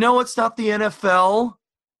 And no, it's not the NFL.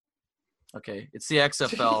 Okay, it's the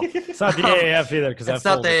XFL. It's not the AAF either. It's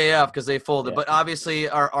not the AAF because they folded. Yeah. But obviously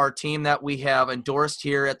our team that we have endorsed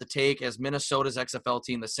here at the Take as Minnesota's XFL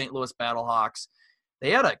team, the St. Louis Battlehawks,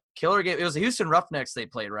 they had a killer game. It was the Houston Roughnecks they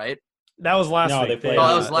played, right? That was last week. That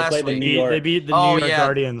was last week. They beat the New York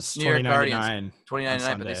Guardians 29-9.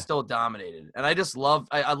 29-9, but they still dominated. And I just love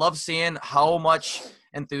 – I love seeing how much –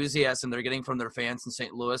 enthusiasm they're getting from their fans in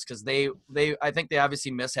St. Louis, because I think they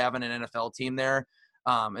obviously miss having an NFL team there.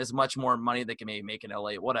 As much more money they can maybe make in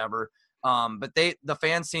LA, whatever. But the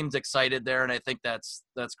fans seemed excited there, and I think that's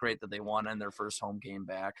great that they won in their first home game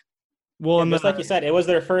back. Well, and just like you said, it was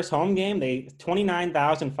their first home game.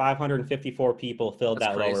 29,554 people filled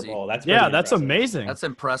that lower bowl. That's that's amazing. That's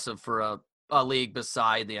impressive for a league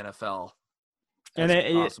beside the NFL. And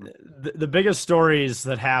awesome. The biggest stories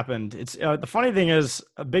that happened, it's the funny thing is,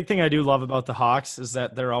 a big thing I do love about the Hawks is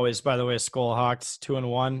that they're always, by the way, Skull Hawks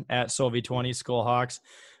 2-1 at Sovi20 Skull Hawks.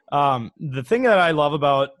 The thing that I love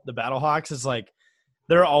about the Battlehawks is like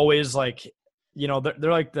they're always like,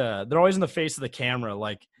 they're always in the face of the camera,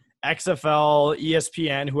 like XFL,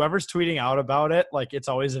 ESPN, whoever's tweeting out about it, like it's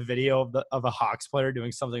always a video of a Hawks player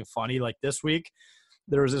doing something funny. Like this week,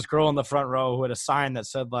 there was this girl in the front row who had a sign that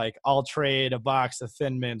said, like, I'll trade a box of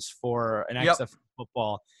Thin Mints for an XFL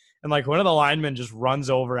football. And, like, one of the linemen just runs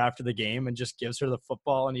over after the game and just gives her the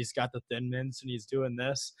football, and he's got the Thin Mints, and he's doing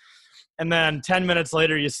this. And then 10 minutes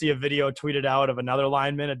later, you see a video tweeted out of another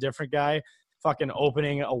lineman, a different guy, fucking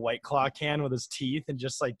opening a White Claw can with his teeth and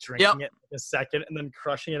just like drinking it in a second and then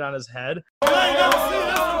crushing it on his head.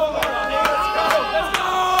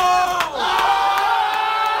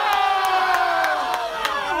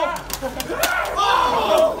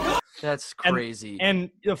 That's crazy. And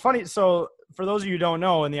the funny, so for those of you who don't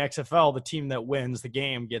know, in the XFL, the team that wins the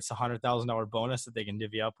game gets a $100,000 bonus that they can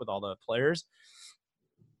divvy up with all the players.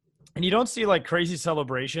 And you don't see like crazy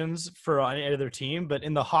celebrations for any other team, but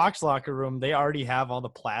in the Hawks locker room, they already have all the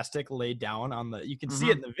plastic laid down on the, you can see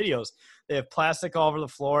it in the videos. They have plastic all over the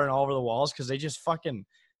floor and all over the walls because they just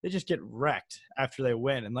get wrecked after they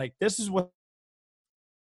win. And like, this is what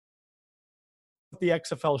the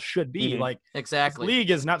XFL should be. Like, exactly. This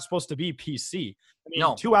league is not supposed to be PC. I mean,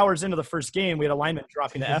 No. 2 hours into the first game, we had a lineman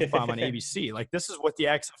dropping the F-bomb on ABC. Like, this is what the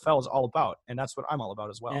XFL is all about, and that's what I'm all about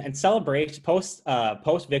as well. And celebrations,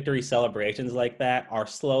 post-victory celebrations like that are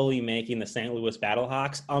slowly making the St. Louis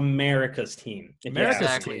Battlehawks America's team.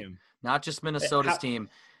 America's team. Not just Minnesota's team.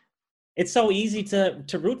 It's so easy to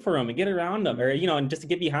root for them and get around them, or and just to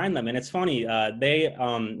get behind them. And it's funny,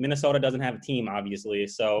 Minnesota doesn't have a team, obviously.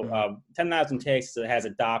 So 10,000 Takes has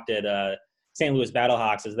adopted St. Louis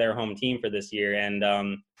Battlehawks as their home team for this year, and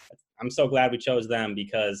I'm so glad we chose them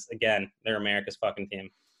because again, they're America's fucking team.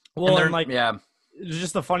 Well, and like, yeah.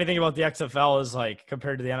 Just the funny thing about the XFL is like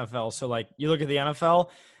compared to the NFL. So like you look at the NFL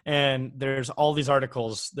and there's all these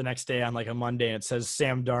articles the next day on like a Monday and it says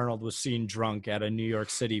Sam Darnold was seen drunk at a New York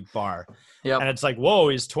City bar. Yep. And it's like, whoa,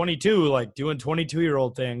 he's 22, like doing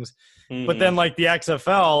 22-year-old things. But then like the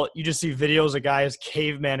XFL, you just see videos of guys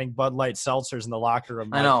cavemaning Bud Light seltzers in the locker room.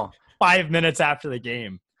 Like, I know. 5 minutes after the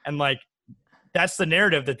game. And like, that's the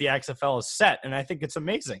narrative that the XFL has set. And I think it's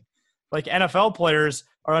amazing. Like NFL players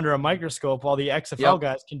are under a microscope while the XFL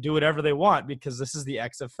guys can do whatever they want because this is the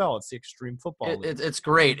XFL. It's the Extreme Football League. It's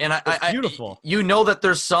great. And it's beautiful. You know that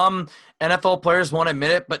there's some NFL players won't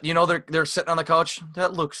admit it, but they're sitting on the couch.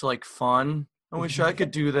 That looks like fun. I wish I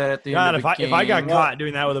could do that at the end of the game. If I got caught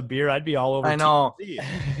doing that with a beer, I'd be all over. I know.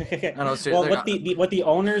 I know. Well, what the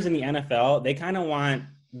owners in the NFL,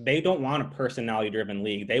 they don't want a personality-driven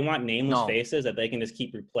league. They want nameless faces that they can just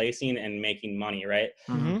keep replacing and making money, right?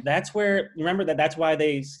 Mm-hmm. That's where, remember that's why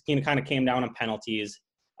they kind of came down on penalties.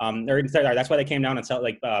 That's why they came down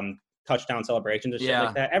on touchdown celebrations and shit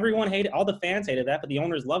like that. Everyone hated, all the fans hated that, but the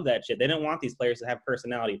owners love that shit. They didn't want these players to have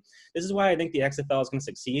personality. This is why I think the XFL is going to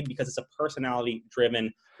succeed because it's a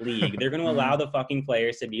personality-driven league. They're going to allow the fucking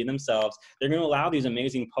players to be themselves. They're going to allow these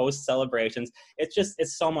amazing post celebrations.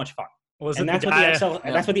 It's so much fun. And that's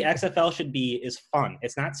what the XFL should be, is fun.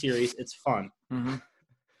 It's not serious. It's fun. Mm-hmm.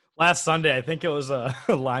 Last Sunday, I think it was a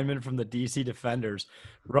lineman from the DC Defenders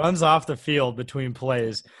runs off the field between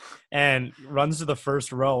plays and runs to the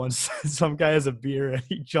first row, and some guy has a beer and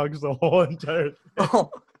he chugs the whole entire thing.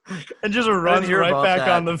 And just runs right back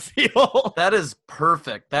on the field. That is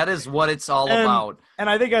perfect. That is what it's all about. And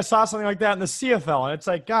I think I saw something like that in the CFL, and it's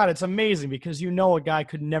like, God, it's amazing because a guy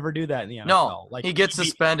could never do that in the NFL. No, like he gets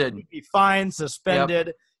suspended. He'd be fined, suspended.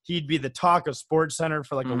 Yep. He'd be the talk of SportsCenter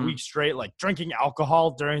for like a week straight, like drinking alcohol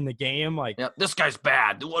during the game. Like, this guy's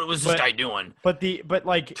bad. What was this guy doing? But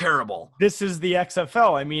terrible. This is the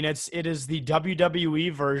XFL. I mean, it is the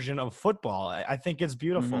WWE version of football. I think it's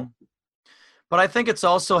beautiful. Mm-hmm. But I think it's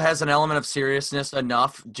also has an element of seriousness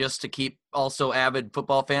enough just to keep also avid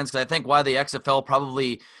football fans. Because I think why the XFL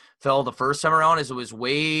probably fell the first time around is it was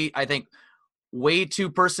way too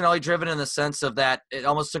personality driven in the sense of that it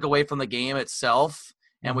almost took away from the game itself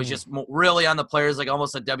and was just really on the players, like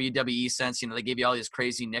almost a WWE sense. They gave you all these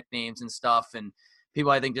crazy nicknames and stuff, and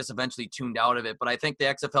people I think just eventually tuned out of it. But I think the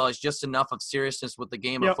XFL is just enough of seriousness with the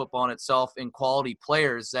game of football in itself and quality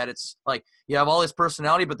players that it's like you have all this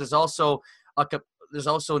personality, but there's also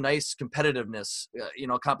nice competitiveness,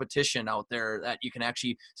 competition out there that you can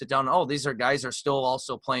actually sit down. Oh, these are guys are still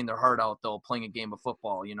also playing their heart out though, playing a game of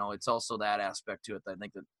football. It's also that aspect to it that I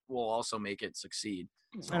think that will also make it succeed.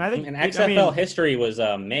 So. And I think XFL history was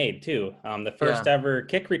made too. The first ever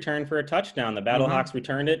kick return for a touchdown. The Battlehawks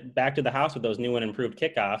returned it back to the house with those new and improved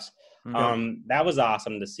kickoffs. That was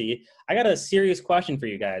awesome to see. I got a serious question for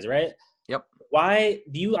you guys, right? Yep. Why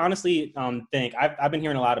do you honestly think, I've been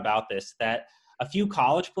hearing a lot about this, that a few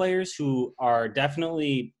college players who are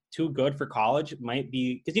definitely too good for college might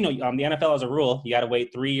be, because, the NFL has a rule, you got to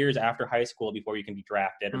wait 3 years after high school before you can be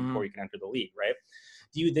drafted or before you can enter the league, right?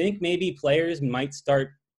 Do you think maybe players might start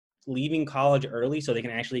leaving college early so they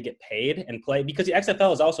can actually get paid and play? Because the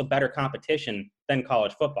XFL is also better competition than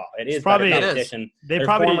college football. It is better competition. They're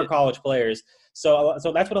former college players. So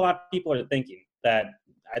that's what a lot of people are thinking, that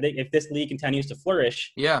I think if this league continues to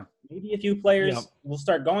flourish, maybe a few players will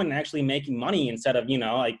start going and actually making money instead of,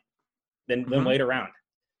 than Mhm. wait around.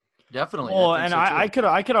 Definitely. Well, think and so,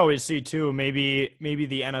 I too. could always see too. Maybe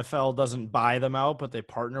the NFL doesn't buy them out, but they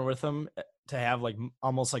partner with them to have like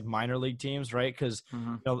almost like minor league teams, right? Because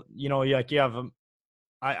Mhm. like you have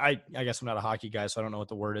I guess I'm not a hockey guy, so I don't know what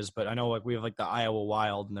the word is, but I know like we have like the Iowa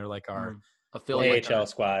Wild, and they're like our Affiliate. AHL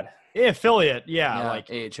squad. affiliate, yeah, Yeah, like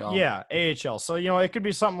AHL. yeah, AHL. So it could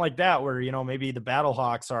be something like that where maybe the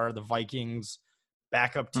Battlehawks are the Vikings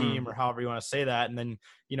backup team or however you want to say that, and then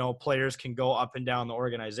players can go up and down the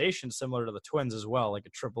organization similar to the Twins as well, like a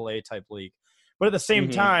AAA type league. But at the same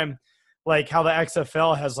Mhm. time, like how the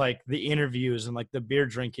XFL has like the interviews and like the beer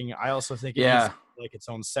drinking, I also think it needs to be like its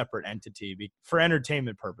own separate entity for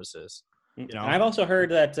entertainment purposes. And I've also heard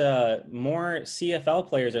that more CFL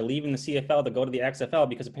players are leaving the CFL to go to the XFL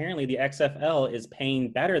because apparently the XFL is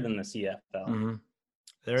paying better than the CFL. Mm-hmm.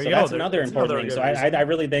 There you So go. that's another important thing. good So reason. I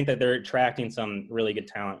really think that they're attracting some really good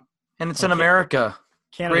talent. And it's in America.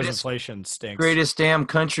 Canada's inflation stinks. Greatest damn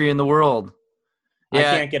country in the world. Yeah.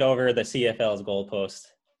 I can't get over the CFL's goalpost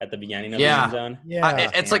at the beginning of the end zone. Yeah,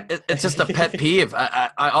 it's just a pet peeve.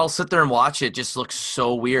 I'll sit there and watch it. It just looks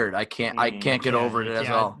so weird. I can't get over it as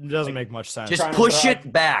well. It doesn't make much sense. Just Trying to push drive-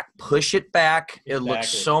 it back. Push it back. It looks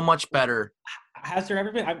Exactly. so much better. Has there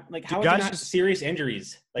ever been how is guys there not just- serious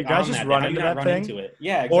injuries? Like guys on just that? run How do you into not that run thing? into it?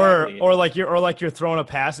 Yeah, exactly. Or like you're throwing a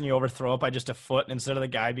pass and you overthrow it by just a foot, and instead of the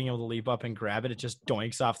guy being able to leap up and grab it, it just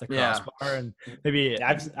doinks off the Yeah. crossbar, and maybe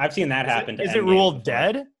I've seen that happen. Is to it end ruled games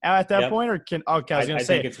before. dead at that Yep. point, or can? Okay, I was I gonna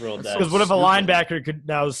say think it's ruled dead. because what if a Stupid. linebacker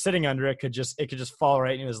that was sitting under it could just fall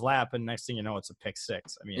right in his lap, and next thing you know, it's a pick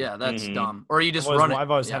six. I mean, Yeah, that's Mhm. dumb. Or you just I've run it.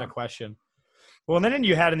 always had Yeah. a question. Well, and then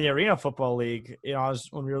you had in the Arena Football League,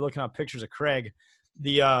 when we were looking up pictures of Craig,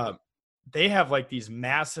 they have like these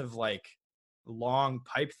massive like long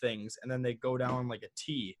pipe things, and then they go down like a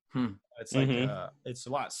T. It's like it's a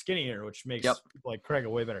lot skinnier, which makes people like Craig a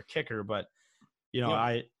way better kicker. But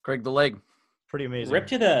Craig the leg. pretty amazing. Rip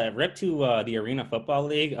to the Arena Football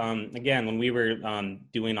League. Again, when we were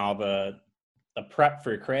doing all the prep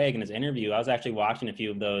for Craig and his interview, I was actually watching a few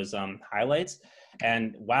of those highlights,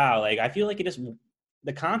 and wow, like I feel like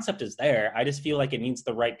the concept is there. I just feel like it needs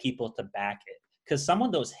the right people to back it, because some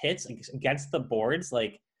of those hits against the boards,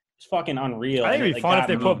 like, it's fucking unreal. I think it'd be fun if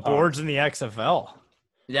they put pumped. boards in the XFL.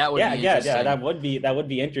 That would be Yeah, interesting. that would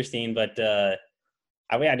be interesting. But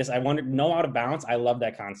I wondered, no out of bounds. I love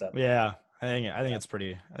that concept. Yeah, I think it's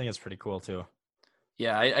pretty cool too.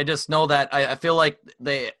 Yeah, I just know that I feel like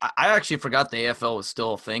I actually forgot the AFL was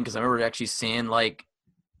still a thing, because I remember actually seeing like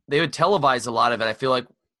they would televise a lot of it. I feel like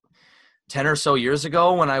 10 or so years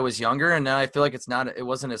ago when I was younger, and now I feel like it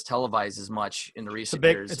wasn't as televised as much in the recent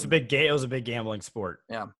years. It was a big gambling sport.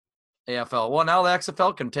 Yeah. AFL. Well, now the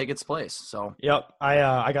XFL can take its place. So Yep,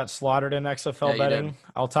 I got slaughtered in XFL Yeah, you betting. did.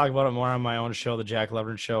 I'll talk about it more on my own show, the Jack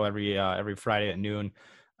Levern Show, every Friday at noon.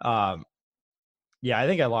 Yeah, I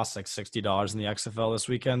think I lost like $60 in the XFL this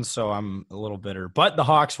weekend, so I'm a little bitter. But the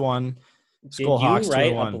Hawks won. Did you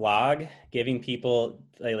write a blog giving people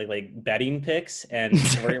like betting picks, and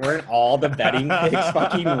weren't all the betting picks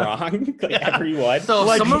fucking wrong? Like everyone. So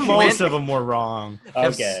Like someone most of them were wrong.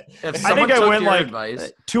 Okay. If I someone think I took went your like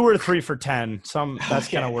advice, 2 or 3 for 10. That's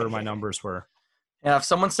kind of where my numbers were. yeah, if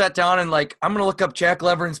someone sat down and like, I'm gonna look up Jack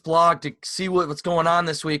Levern's blog to see what's going on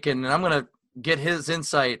this weekend, and I'm gonna get his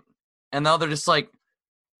insight, and now they're just like,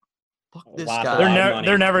 fuck this Wow. guy.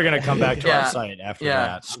 They're never gonna come back to Yeah. our site after Yeah,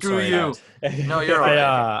 that. I'm screw sorry, you. guys. No, you're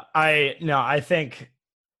right.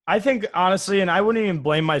 I think honestly, and I wouldn't even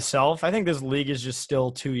blame myself. I think this league is just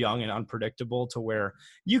still too young and unpredictable to where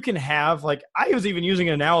you can have like, I was even using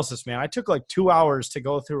an analysis, man. I took like 2 hours to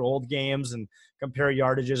go through old games and compare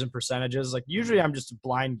yardages and percentages. Like usually I'm just a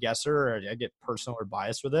blind guesser, or I get personal or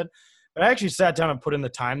biased with it. But I actually sat down and put in the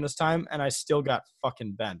time this time, and I still got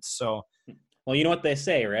fucking bent. So, Well, you know what they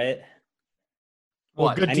say, right? well,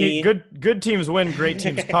 What? good teams win, great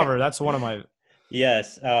teams cover. That's one of my.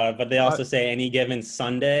 Yes, but they also say any given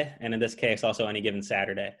Sunday, and in this case, also any given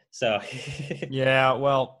Saturday. So Yeah,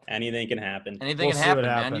 well, anything can happen. Anything we'll can see what happen,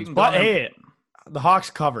 man. happens. You can go But in there- hey, the Hawks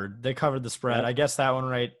covered. They covered the spread. Yep. I guess that one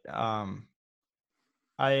right.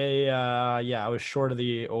 I was short of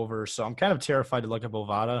the over, so I'm kind of terrified to look up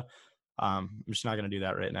Bovada. I'm just not going to do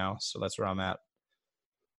that right now. So that's where I'm at.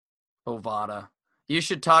 Bovada. You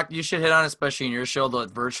should hit on, especially in your show, the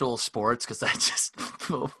virtual sports, because that just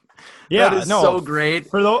Yeah, that is no, so great.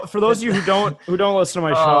 For those of you who don't listen to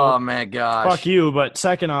my show, Oh my gosh. fuck you. But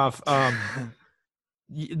second off,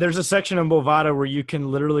 there's a section in Bovada where you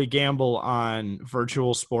can literally gamble on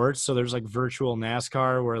virtual sports. So there's like virtual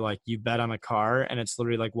NASCAR where like you bet on a car, and it's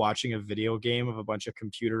literally like watching a video game of a bunch of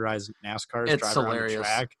computerized NASCARs It's driving around the hilarious.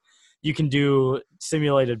 track. You can do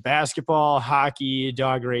simulated basketball, hockey,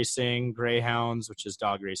 dog racing, greyhounds, which is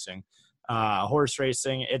dog racing, horse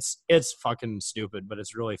racing. It's fucking stupid, but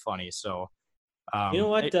it's really funny. So, You know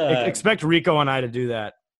what? expect Rico and I to do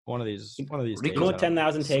that one of these days. You know what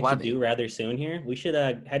 10,000 takes should do rather soon here? We should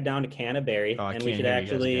head down to Canterbury, and we should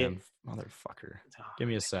actually. Motherfucker, give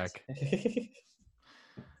me a sec.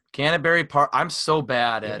 Canterbury Park. I'm so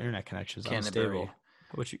bad at internet connections. Canterbury. Unstable.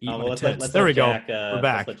 What you eat? Let's there we Jack, go. We're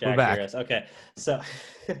back. We're back. Okay, so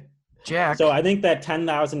Jack. So I think that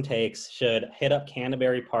 10,000 takes should hit up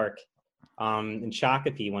Canterbury Park, in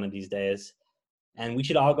Shakopee one of these days, and we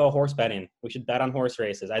should all go horse betting. We should bet on horse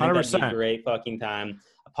races. I think 100%. That'd be a great fucking time.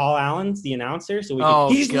 Paul Allen's the announcer, so we can,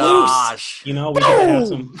 he's loose. You know, we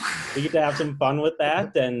get to have some fun with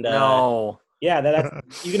that, and yeah,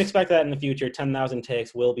 that's you can expect that in the future. 10,000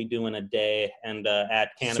 takes will be doing a day, and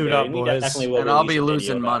at Canterbury, up, we definitely will. And I'll be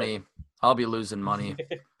losing money. I'll be losing money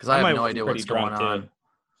because I have no idea what's going on.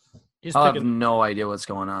 I have no idea what's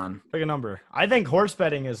going on. Pick a number. I think horse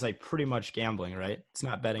betting is like pretty much gambling, right? It's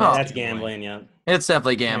not betting. Oh, that's gambling, yeah. It's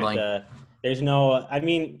definitely gambling. There's no. I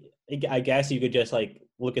mean, I guess you could just like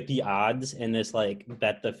look at the odds and just like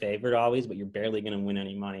bet the favorite always, but you're barely gonna win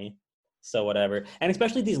any money. So whatever. And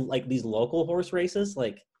especially these local horse races,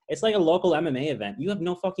 like it's like a local MMA event. You have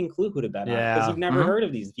no fucking clue who to bet on because you've never heard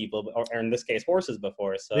of these people, or in this case, horses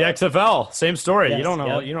before. So the XFL, same story. Yes, you don't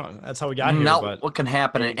know. Yep. You know that's how we got here. Not what can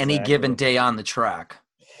happen at any given day on the track.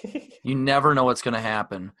 You never know what's going to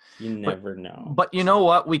happen. You never know. But you know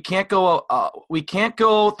what? We can't go. We can't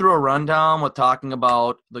go through a rundown with talking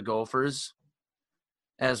about the Gophers,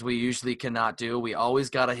 as we usually cannot do. We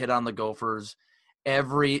always got to hit on the Gophers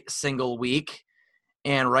every single week.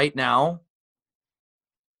 And right now,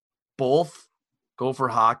 both Gopher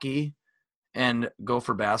hockey and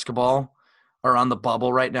Gopher basketball are on the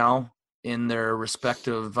bubble right now in their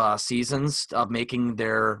respective seasons of making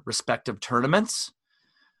their respective tournaments.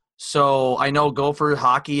 So I know Gopher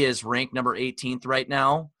hockey is ranked number 18th right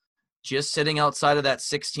now, just sitting outside of that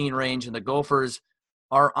 16 range, and the Gophers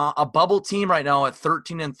are a bubble team right now at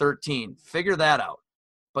 13-13. Figure that out.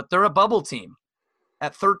 But they're a bubble team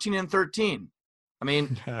at 13-13. I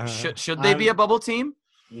mean, should they be a bubble team?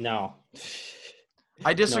 No.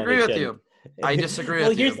 I disagree with you. I disagree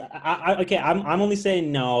with you. I'm only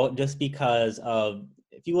saying no just because of,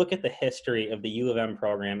 if you look at the history of the U of M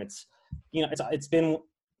program, it's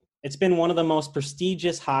been one of the most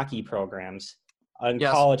prestigious hockey programs in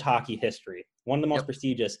college hockey history. One of the most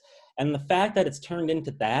prestigious. And the fact that it's turned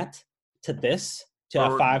into that, to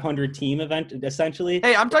a 500 team event, essentially.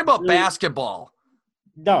 Hey, I'm talking about basketball.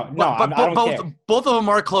 No, I don't care. Both of them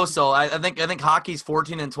are close, though. I think hockey's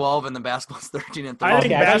 14-12, and then basketball's 13-13. I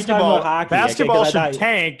think basketball should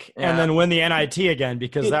tank and then win the NIT again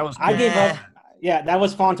because that was. I gave up. Yeah, that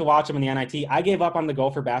was fun to watch them in the NIT. I gave up on the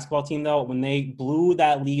Gopher basketball team though when they blew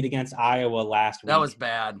that lead against Iowa last week. That was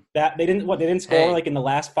bad. That they didn't score like in the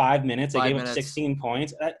last 5 minutes. They gave up 16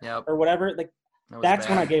 points or whatever. Like that's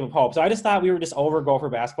when I gave up hope. So I just thought we were just over Gopher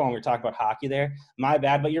basketball and we were talking about hockey there. My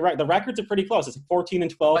bad, but you're right. The records are pretty close. It's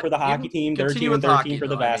 14-12 for the hockey team, 13-13 for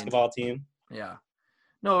the basketball team. Yeah.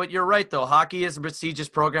 No, you're right though. Hockey is a prestigious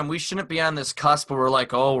program. We shouldn't be on this cusp where we're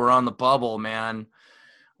like, oh, we're on the bubble, man.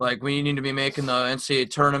 Like, we need to be making the NCAA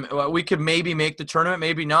tournament. We could maybe make the tournament,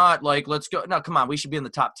 maybe not. Like, let's go. No, come on. We should be in the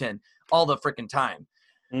top 10 all the freaking time.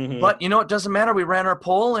 Mm-hmm. But, you know, it doesn't matter. We ran our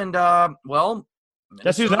poll, and, well.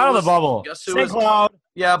 Guess who's out of the bubble? St. Cloud.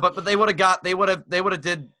 Yeah, but they would have got – they would have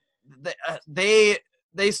did – they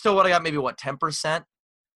still would have got maybe, 10%?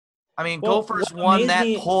 I mean, Gophers won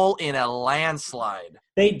that poll in a landslide.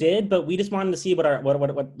 They did, but we just wanted to see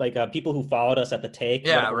what people who followed us at the take.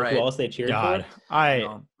 Right. Who else they cheered for.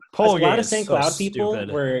 A lot of St. Cloud people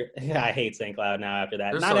were. I hate St. Cloud now. After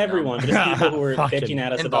that, not everyone, but just people who were bitching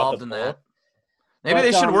at us about the poll. That. Maybe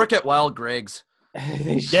they should work at Wild Greg's.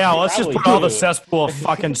 Let's just put all the cesspool of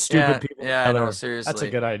fucking stupid people. Yeah, I know. Seriously, that's a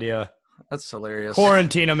good idea. That's hilarious.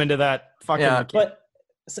 Quarantine them into that fucking. Yeah, but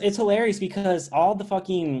it's hilarious because all the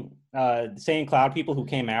fucking St. Cloud people who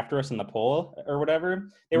came after us in the poll or whatever,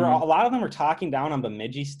 they were a lot of them were talking down on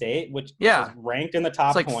Bemidji State, which was ranked in the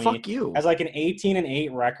top 20 fuck you. As like an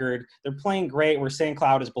 18-8 record. They're playing great where St.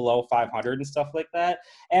 Cloud is below 500 and stuff like that.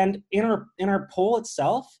 And in our poll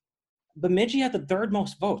itself, Bemidji had the third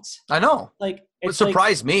most votes. I know. Like it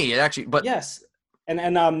surprised me actually, but yes.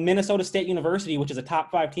 And Minnesota State University, which is a top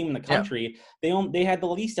 5 team in the country, they had the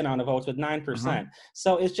least amount of votes with 9%. Mm-hmm.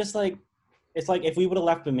 So it's just like it's like if we would have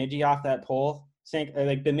left Bemidji off that poll,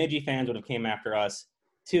 Bemidji fans would have came after us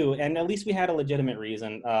too, and at least we had a legitimate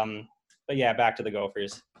reason. But yeah, back to the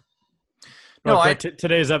Gophers. No,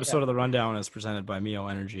 today's episode of the Rundown is presented by Mio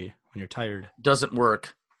Energy. when you're tired. Doesn't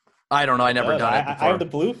work. I don't know. I never done it before. I have the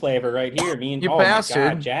blue flavor right here. You oh bastard. my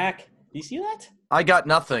God, Jack. Do you see that? I got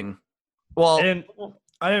nothing. Well, I didn't What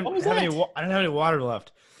have was any. that? I didn't have any water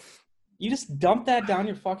left. You just dumped that down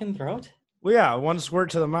your fucking throat? Well, yeah, one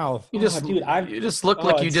squirt to the mouth. you just dude, you just look oh,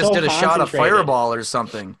 like you it's just so did a shot of concentrated. Fireball or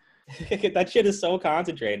something. That shit is so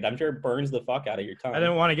concentrated. I'm sure it burns the fuck out of your tongue. I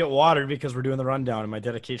didn't want to get watered because we're doing the rundown, and my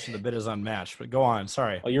dedication to the bit is unmatched. But go on.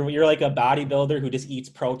 Sorry. Oh, you're like a bodybuilder who just eats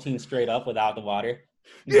protein straight up without the water.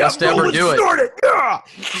 Best ever do it. Yeah.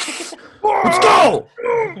 Let's go.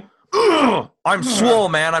 I'm swole,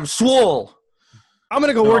 man. I'm swole. I'm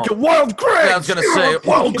gonna go work No. at Wild Greg's. Yeah, I was gonna say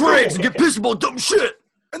Wild Greg's and get pissed about dumb shit.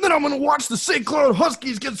 And then I'm gonna watch the St. Cloud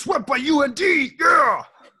Huskies get swept by UND. Yeah.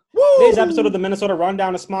 Woo! Today's episode of the Minnesota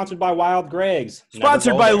Rundown is sponsored by Wild Greg's. Never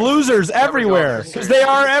Sponsored go by there. losers everywhere, there. because they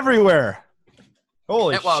are everywhere.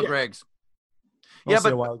 Holy At Wild shit! Greg's. Mostly Yeah,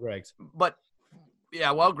 but Wild Greg's. But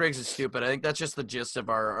yeah, Wild Greg's is stupid. I think that's just the gist of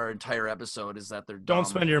our entire episode is that they're dumb. Don't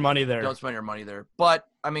spend your money there. Don't spend your money there. But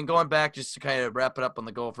I mean, going back just to kind of wrap it up on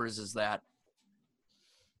the Gophers is that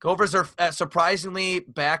Gophers are surprisingly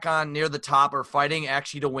back on near the top or fighting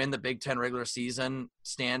actually to win the Big Ten regular season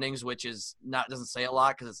standings, which is doesn't say a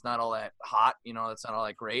lot because it's not all that hot. You know, it's not all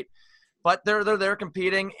that great. But they're there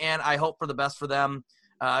competing, and I hope for the best for them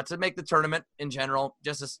to make the tournament in general,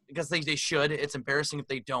 because they should. It's embarrassing if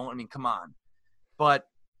they don't. I mean, come on. But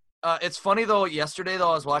it's funny though. Yesterday though,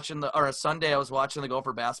 I was watching Sunday I was watching the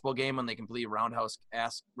Gopher basketball game when they completely roundhouse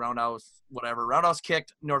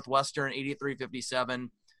kicked Northwestern 83-57.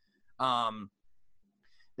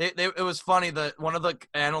 It was funny that one of the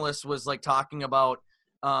analysts was like talking about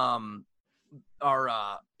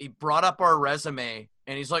he brought up our resume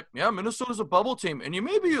and he's like, yeah, Minnesota's a bubble team, and you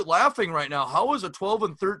may be laughing right now. How is a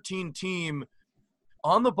 12-13 team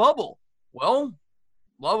on the bubble? Well,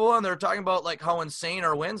 level one, they're talking about like how insane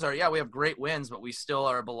our wins are. Yeah, we have great wins, but we still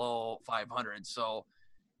are below 500. So,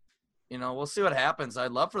 you know, we'll see what happens.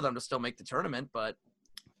 I'd love for them to still make the tournament, but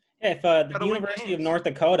If the University of North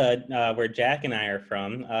Dakota, where Jack and I are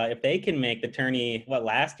from, if they can make the tourney,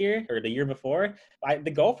 last year or the year before,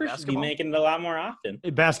 the Gophers should be making it a lot more often.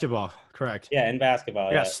 Basketball, correct. Yeah, in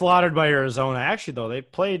basketball. Yeah, slaughtered by Arizona. Actually, though,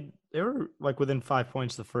 they were like within 5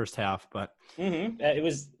 points the first half, but it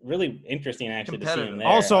was really interesting actually to see them there.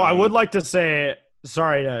 Also, I would like to say,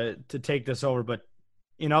 sorry to take this over, but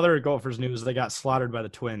in other Gophers news, they got slaughtered by the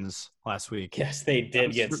Twins last week. Yes, they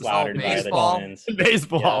did get slaughtered by the baseball. Twins.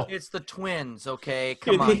 Baseball. it's the Twins, okay?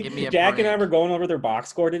 Come on, give me a Jack break. and I were going over their box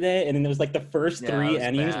score today, and then it was like the first Yeah, three it was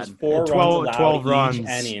innings bad. was 4 12 runs allowed runs. each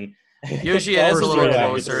inning. Usually it is a little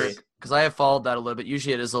First three. closer because I have followed that a little bit.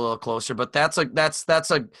 Usually it is a little closer, but that's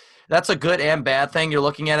a good and bad thing. You're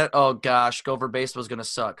looking at it. Oh gosh, Gopher baseball is going to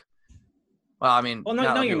suck. Well, I mean, Well,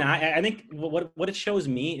 no, you're not. I think what it shows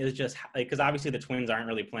me is just because obviously the Twins aren't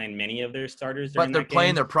really playing many of their starters. But they're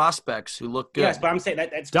playing their prospects who look good. Yes, but I'm saying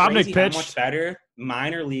that's Dominic crazy pitched. how much better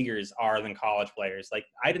minor leaguers are than college players. Like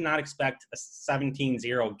I did not expect a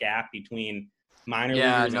 17-0 gap between minor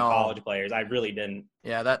leaguers and college players. I really didn't.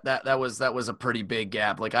 Yeah, that was a pretty big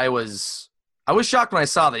gap. Like I was shocked when I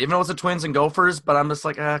saw that, even though it's the Twins and Gophers. But I'm just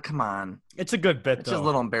like, come on. It's a good bit, It's though. just a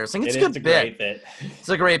little embarrassing. It's It a is good great bit. bit. It's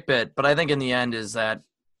a great bit, but I think in the end is that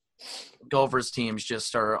Gophers teams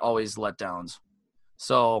just are always letdowns.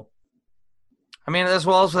 So, I mean, as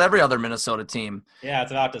well as with every other Minnesota team. Yeah, I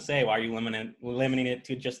was about to say, why are you limiting it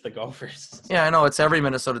to just the Gophers? Yeah, I know it's every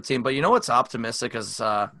Minnesota team, but you know what's optimistic is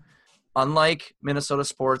unlike Minnesota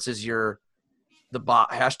sports is the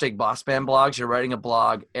hashtag Boss Band blogs. You're writing a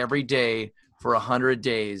blog every day for 100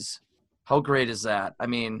 days. How great is that? I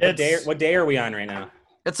mean, What day are we on right now?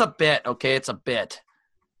 it's a bit, okay? It's a bit.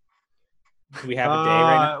 Do we have a day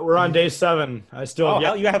right now? We're on day 7. I still Oh, have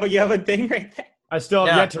hell, you have a thing right there. I still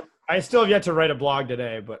have Yeah. yet to write a blog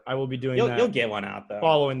today, but I will be doing that You'll get one out though.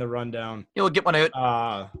 following the rundown. You'll get one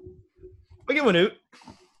out. We'll get one out.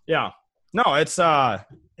 Yeah. No, it's a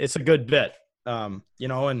good bit. You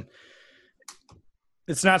know, and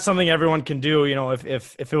it's not something everyone can do. You know, if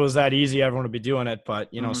it was that easy, everyone would be doing it.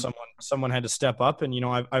 But you know, someone had to step up, and you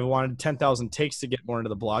know, I've wanted 10,000 takes to get more into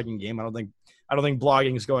the blogging game. I don't think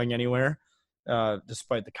blogging is going anywhere,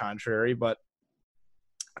 despite the contrary. But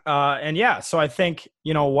and yeah, so I think,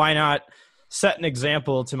 you know, why not set an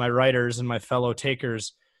example to my writers and my fellow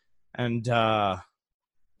takers, and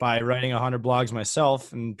by writing 100 blogs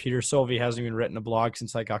myself. And Peter Sovey hasn't even written a blog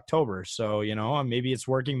since like October. So, you know, maybe it's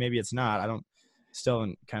working, maybe it's not. Still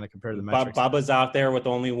haven't kind of compared the metrics. Bubba's out there with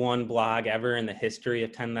only one blog ever in the history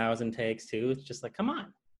of 10,000 takes too. It's just like, come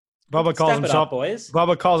on. Bubba calls Step it himself up, boys.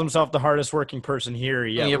 Bubba calls himself the hardest working person here.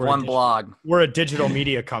 You have one blog. We're a digital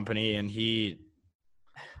media company, and he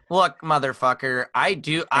Look, motherfucker,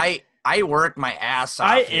 I work my ass off.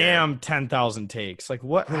 I here. am 10,000 takes. Like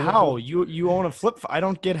what? How you own a flip? I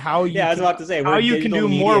don't get how you. Yeah, I was about to say, how we're a you can digital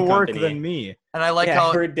do more media work company. than me. And I like yeah,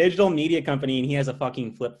 how we're a digital media company, and he has a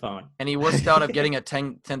fucking flip phone. and he wussed out of getting a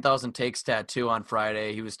 10,000 takes tattoo on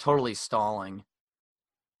Friday. He was totally stalling.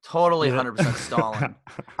 Totally 100% stalling.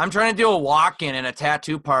 I'm trying to do a walk-in in a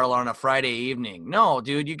tattoo parlor on a Friday evening. No,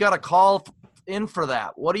 dude, you got to call in for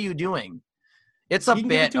that. What are you doing? It's a He can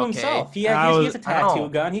bit, give it to okay? himself. He has a I know. tattoo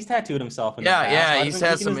gun. He's tattooed himself in the past. Yeah, Why he's doesn't-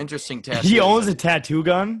 had he some can interesting tattoos. He owns a tattoo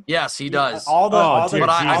gun. Yes, he does. All the Oh, all dude, the, but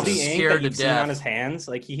all I'm the ink scared that to you've seen death. on his hands,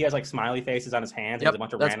 like he has like smiley faces on his hands Yep, and there's a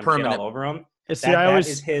bunch of that's random permanent. shit all over him. See, That I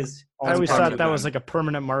is his. I always permanent thought that was gun. like a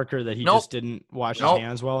permanent marker that he Nope. just didn't wash Nope. his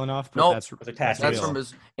hands well enough. But Nope. that's It's a tattoo. That's real. from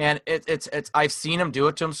his, and it's. I've seen him do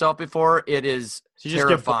it to himself before. It is So you just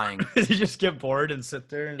terrifying. you just get bored and sit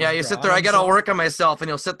there. And Yeah, just you draw sit there. on I gotta himself? work on myself, and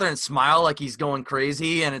he'll sit there and smile like he's going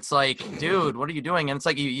crazy, and it's like, dude, what are you doing? And it's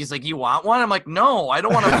like he's like, you want one? I'm like, no, I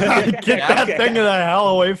don't want to. Get that thing the hell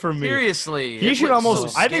away from me. Seriously, He it should looks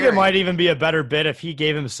almost. so I think it scary. might even be a better bit if he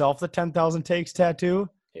gave himself the 10,000 takes tattoo.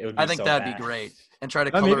 It would be I think so that'd bad. be great, and try to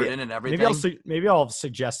color it in and everything. Maybe I'll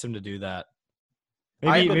suggest him to do that.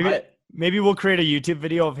 I Maybe would- maybe we'll create a YouTube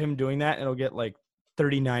video of him doing that, and it'll get like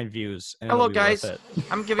 39 views. And Hello, it'll be worth guys. it.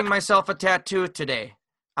 I'm giving myself a tattoo today.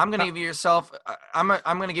 I'm gonna give yourself. I'm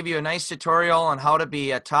gonna give you a nice tutorial on how to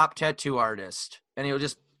be a top tattoo artist, and he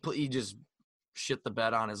just shit the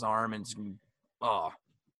bed on his arm and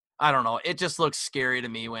I don't know. It just looks scary to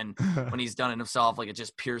me when he's done it himself, like it's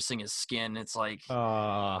just piercing his skin. It's like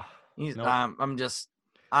he's. nope.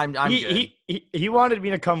 I'm good. He wanted me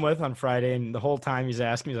to come with on Friday, and the whole time he's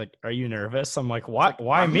asking me, he's like, "Are you nervous?" I'm like, "What?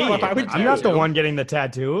 Why I'm me? not getting the I'm not the tattoo." one getting the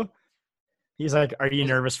tattoo." He's like, "Are you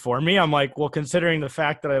nervous for me?" I'm like, "Well, considering the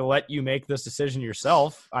fact that I let you make this decision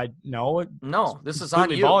yourself, I know No, this is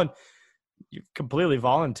on you. You're completely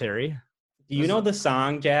voluntary." Do you know the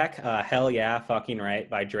song, Jack? Hell Yeah, Fucking Right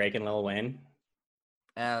by Drake and Lil Wayne?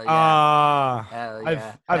 Hell yeah. Hell I've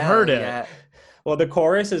yeah. I've Hell heard it. yeah. Well, the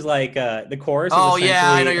chorus is like the chorus. Oh is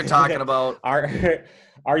yeah, I know essentially- you're talking about.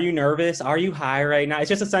 Are you nervous? Are you high right now? It's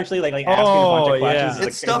just essentially like asking a bunch Oh, of questions. yeah. is It's the-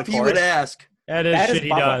 is stuff the he would chorus. ask. That is That is shit he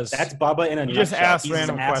Bubba. does. That's Bubba in a He just nutshell. asks He's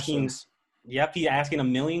random asking, questions. Yep, he's asking a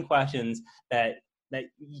million questions that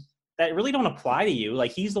really don't apply to you.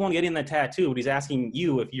 Like he's the one getting the tattoo, but he's asking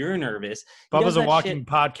you if you're nervous. He Bubba's does a that walking shit-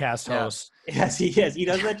 podcast Yeah. host. Yes, he is. He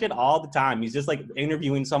does that shit all the time. He's just like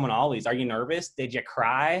interviewing someone always. Are you nervous? Did you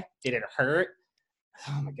cry? Did it hurt?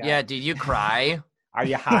 Oh my god. Yeah, did you cry? Are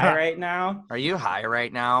you high right now? Are you high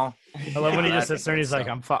right now? I love when he Yeah, just sits there and he's like,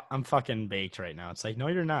 so. I'm fucking baked right now. It's like, no,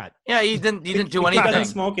 you're not. Yeah, you didn't do He doesn't anything.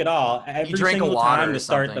 smoke at all. Every drank a single water time or to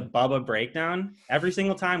start the something. Bubba breakdown, every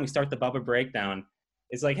single time we start the Bubba breakdown,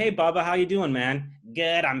 it's like, hey Bubba, how you doing, man?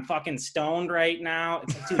 Good. I'm fucking stoned right now.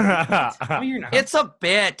 It's like, dude, no, you're not. It's a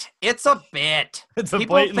bit. It's a bit. It's a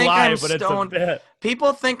People blatant think lie, I'm but it's a stoned. bit.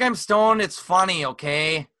 People think I'm stoned. It's funny,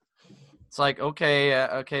 okay? It's like,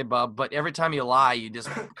 okay, Bub. But every time you lie, you just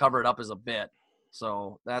cover it up as a bit.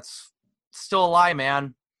 So that's still a lie,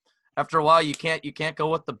 man. After a while, you can't go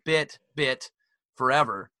with the bit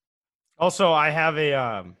forever. Also, I have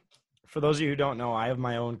a for those of you who don't know, I have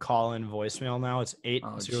my own call-in voicemail now. It's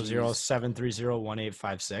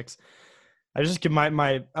 800-730-1856. I just give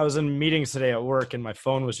I was in meetings today at work and my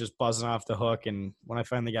phone was just buzzing off the hook, and when I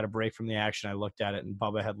finally got a break from the action, I looked at it and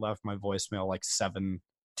Bubba had left my voicemail like 7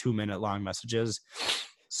 2-minute long messages.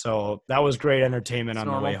 So that was great entertainment on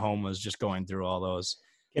the way home, was just going through all those.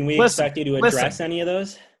 Can we Listen, expect you to address any of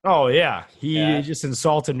those? Oh yeah, he Yeah. just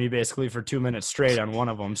insulted me basically for 2 minutes straight on one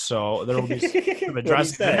of them. So there will be some What'd he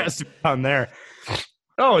addressing say? that has to be done there.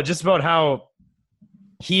 Oh, just about how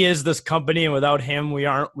he is this company, and without him, we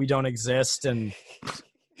don't exist. And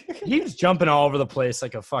he was jumping all over the place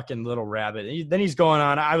like a fucking little rabbit. Then he's going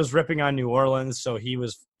on. I was ripping on New Orleans, so he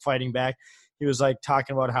was fighting back. He was like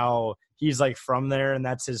talking about how he's like from there and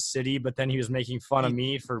that's his city, but then he was making fun of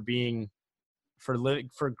me for being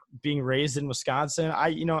raised in Wisconsin.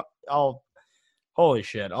 Holy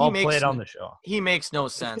shit. I'll play it on the show. He makes no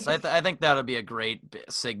sense. I think that'll be a great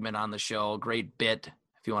segment on the show, great bit,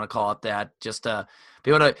 if you want to call it that. Just to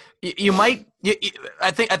be able to,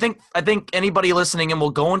 I think anybody listening in will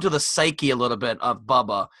go into the psyche a little bit of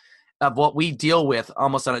Bubba, of what we deal with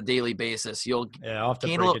almost on a daily basis. You'll I'll have to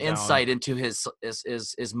gain a break little it down. insight into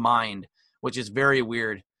his mind, which is very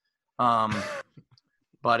weird.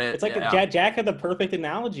 But It's like yeah. Jack had the perfect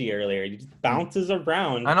analogy earlier. He just bounces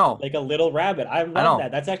around I know. like a little rabbit. I know. love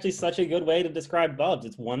that. That's actually such a good way to describe Bubs.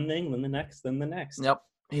 It's one thing, then the next, then the next. Yep.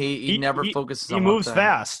 He never focuses He on moves one thing.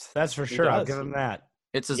 fast. That's for sure. I'll does. give him that.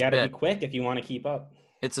 It's You his got to be bit. quick if you want to keep up.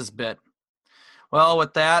 It's his bit. Well,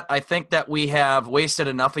 with that, I think that we have wasted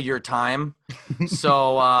enough of your time.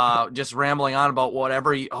 So just rambling on about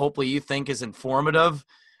whatever hopefully you think is informative.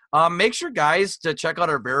 Make sure, guys, to check out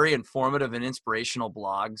our very informative and inspirational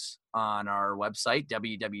blogs on our website,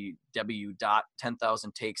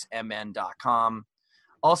 www.10000takesmn.com.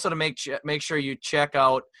 Also, to make sure you check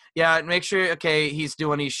out, make sure, he's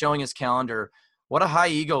showing his calendar. What a high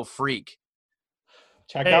ego freak.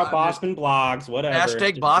 Check out Bossman blogs, whatever.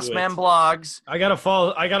 Hashtag Bossman blogs. I gotta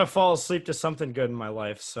fall asleep to something good in my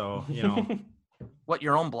life. So, What,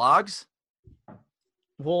 your own blogs?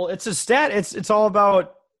 Well, it's a stat. It's all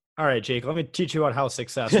about, all right, Jake, let me teach you about how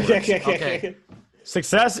success works. Okay.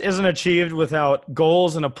 Success isn't achieved without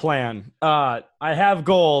goals and a plan. I have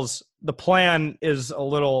goals. The plan is a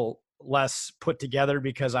little less put together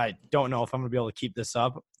because I don't know if I'm going to be able to keep this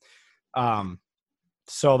up.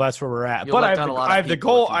 So that's where we're at. You'll but let I down a lot have of the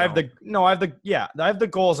people goal. I have the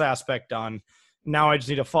goals aspect done. Now I just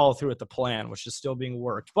need to follow through with the plan, which is still being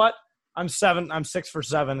worked. But I'm 6 for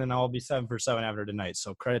 7, and I'll be 7 for 7 after tonight.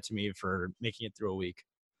 So credit to me for making it through a week.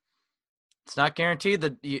 It's not guaranteed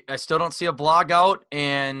that I still don't see a blog out,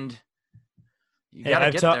 and you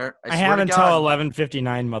gotta get there. I have until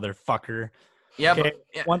 11:59, motherfucker. Yeah, okay.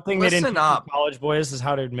 But one thing they didn't teach in college boys is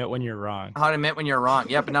how to admit when you're wrong. How to admit when you're wrong.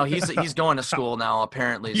 Yeah, but now he's going to school now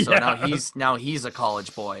apparently. So now he's a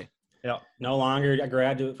college boy. Yep. No longer a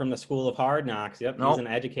graduate from the School of Hard Knocks. Yep. Nope. He's an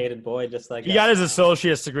educated boy just like he got his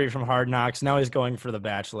associate's degree from Hard Knocks. Now he's going for the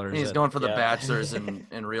bachelor's. He's going for the bachelor's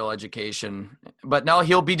in real education. But now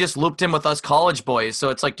he'll be just looped in with us college boys. So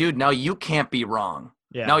it's like, dude, now you can't be wrong.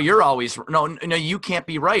 Yeah. Now you're always no, you can't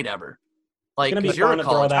be right ever. Like, because you're a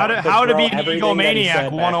college. How to be an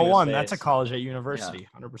egomaniac 101. That's a college at university.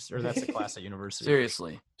 100%. Or that's a class at university.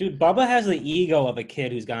 Seriously. Dude, Bubba has the ego of a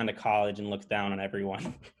kid who's gone to college and looks down on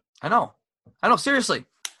everyone. I know. Seriously.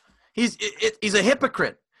 He's a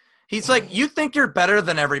hypocrite. He's like, you think you're better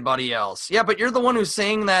than everybody else. Yeah, but you're the one who's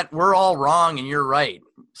saying that we're all wrong and you're right.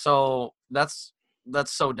 So that's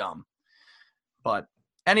so dumb. But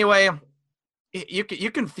anyway, you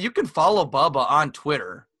can follow Bubba on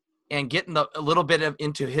Twitter and get a little bit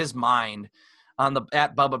into his mind on the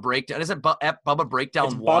at Bubba Breakdown. Is it at Bubba Breakdown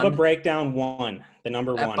it's 1? Bubba Breakdown 1, the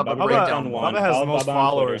number 1. Bubba Breakdown 1. Bubba has the most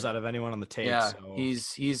followers out of anyone on the tape. Yeah, so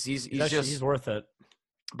he's worth it.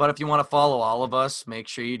 But if you want to follow all of us, make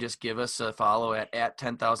sure you just give us a follow at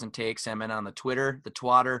 10,000 takes MN on the Twitter, the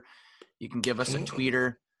Twatter. You can give us a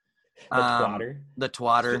tweeter. The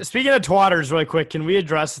Twatter. Speaking of Twatters, really quick, can we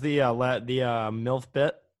address the MILF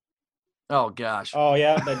bit? Oh gosh. Oh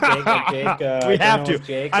yeah, Jake. We have to.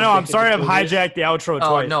 Jake, I know. I'm sorry. I've hijacked the outro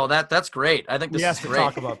twice. Oh no, that's great. I think this is great. We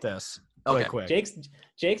have to talk about this. Really quick. Jake's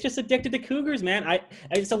just addicted to cougars, man.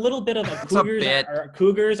 It's a little bit of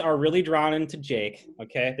cougars are really drawn into Jake.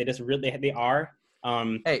 Okay, they are.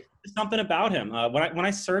 Hey, there's something about him. When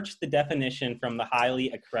I searched the definition from the highly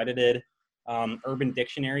accredited Urban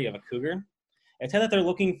Dictionary of a cougar, it said that they're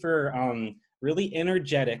looking for really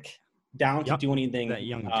energetic, down to do anything,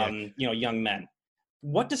 young men.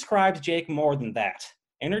 What describes Jake more than that?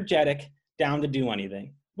 Energetic, down to do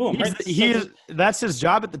anything. Boom. That's his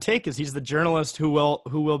job at the Take. Is he's the journalist who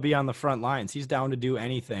will be on the front lines. He's down to do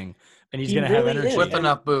anything, and he's going to have energy with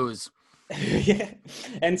enough booze. Yeah.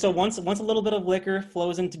 And so once a little bit of liquor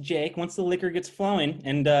flows into Jake, once the liquor gets flowing,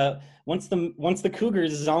 and once the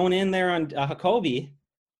Cougars zone in there on Jacoby,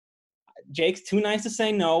 Jake's too nice to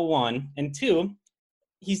say no. 1 and 2.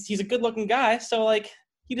 He's a good-looking guy, so like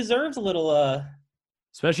he deserves a little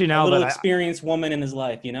especially now that experienced woman in his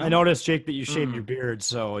life, you know. I noticed, Jake, that you shaved your beard,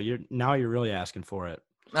 so you're really asking for it.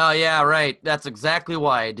 Oh yeah, right. That's exactly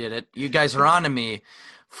why I did it. You guys are on to me.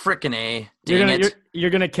 Frickin' A.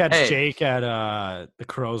 You're gonna catch Jake at the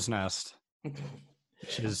Crow's Nest.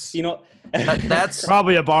 Which is that's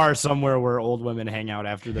probably a bar somewhere where old women hang out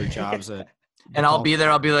after their jobs at and I'll be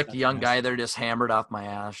there. I'll be like the young guy there, just hammered off my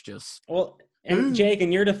ass. And Jake,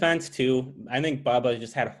 in your defense too, I think Bubba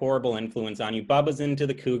just had horrible influence on you. Bubba's into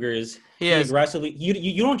the Cougars. He aggressively.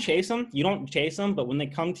 You don't chase them. You don't chase them, but when they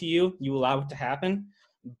come to you, you allow it to happen.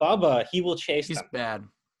 Bubba, he will chase them. He's bad.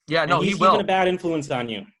 Yeah, no, he will. He's been a bad influence on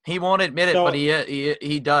you. He won't admit it, but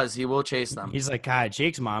he does. He will chase them. He's like, God,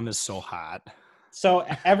 Jake's mom is so hot. So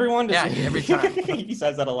everyone, every time he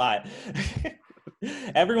says that a lot.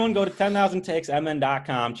 Everyone go to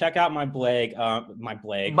 10,000takesmn.com. Check out my blog. Check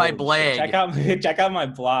out my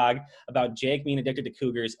blog about Jake being addicted to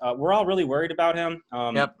cougars. We're all really worried about him.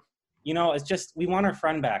 Yep. You know, it's just we want our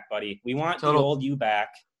friend back, buddy. We want the old you back,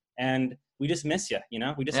 and we just miss you. You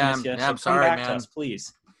know, we just miss you. So I'm sorry, come back man. to us,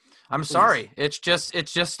 please. I'm sorry. It's just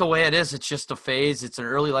the way it is. It's just a phase. It's an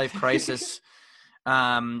early life crisis.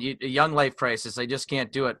 A young life crisis. I just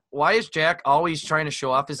can't do it. Why is Jack always trying to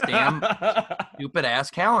show off his damn stupid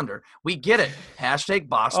ass calendar? We get it. Hashtag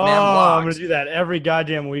Boss Man Blogs. I'm gonna do that every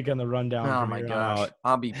goddamn week on the rundown. Oh my gosh,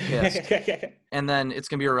 I'll be pissed. And then it's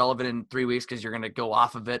gonna be irrelevant in 3 weeks because you're gonna go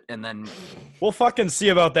off of it, and then we'll fucking see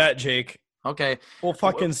about that, Jake. Okay, we'll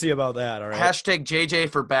fucking see about that. All right. Hashtag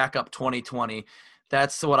JJ for backup 2020.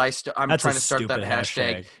 That's what I'm trying to start that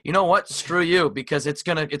hashtag. You know what? Screw you, because it's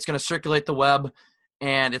gonna circulate the web,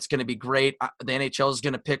 and it's gonna be great. The NHL is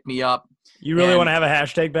gonna pick me up. You really want to have a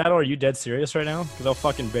hashtag battle? Are you dead serious right now? Because I'll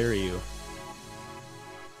fucking bury you.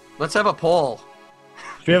 Let's have a poll.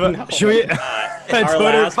 Should we have a? Should we?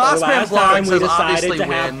 Boss Man Blogs has obviously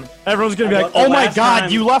win. Everyone's gonna be like, "Oh my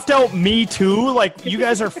god, you left out me too!" Like you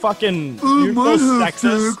guys are fucking you're so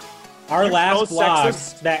sexist. Our last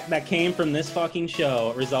blogs that came from this fucking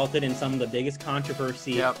show resulted in some of the biggest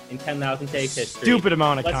controversy in 10,000 Takes history. Stupid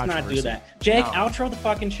amount of controversy. Let's not do that. Jake, outro the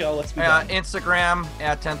fucking show. Let's be done. Instagram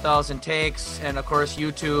at 10,000 Takes, and of course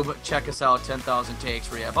YouTube. Check us out, 10,000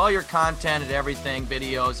 Takes, where you have all your content and everything,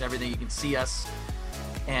 videos, everything. You can see us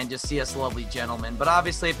and just see us lovely gentlemen. But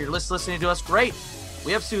obviously, if you're listening to us, great.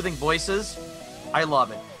 We have soothing voices. I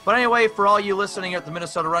love it. But anyway, for all you listening at the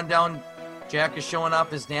Minnesota Rundown, Jack is showing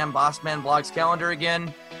up his damn Boss Man Blogs calendar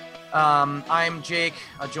again. I'm Jake,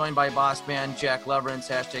 joined by Boss Man Jack Leverance,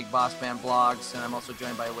 hashtag Boss Man Blogs, and I'm also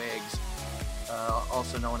joined by Wags,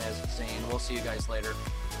 also known as Zane. We'll see you guys later.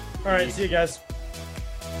 All right, see you guys.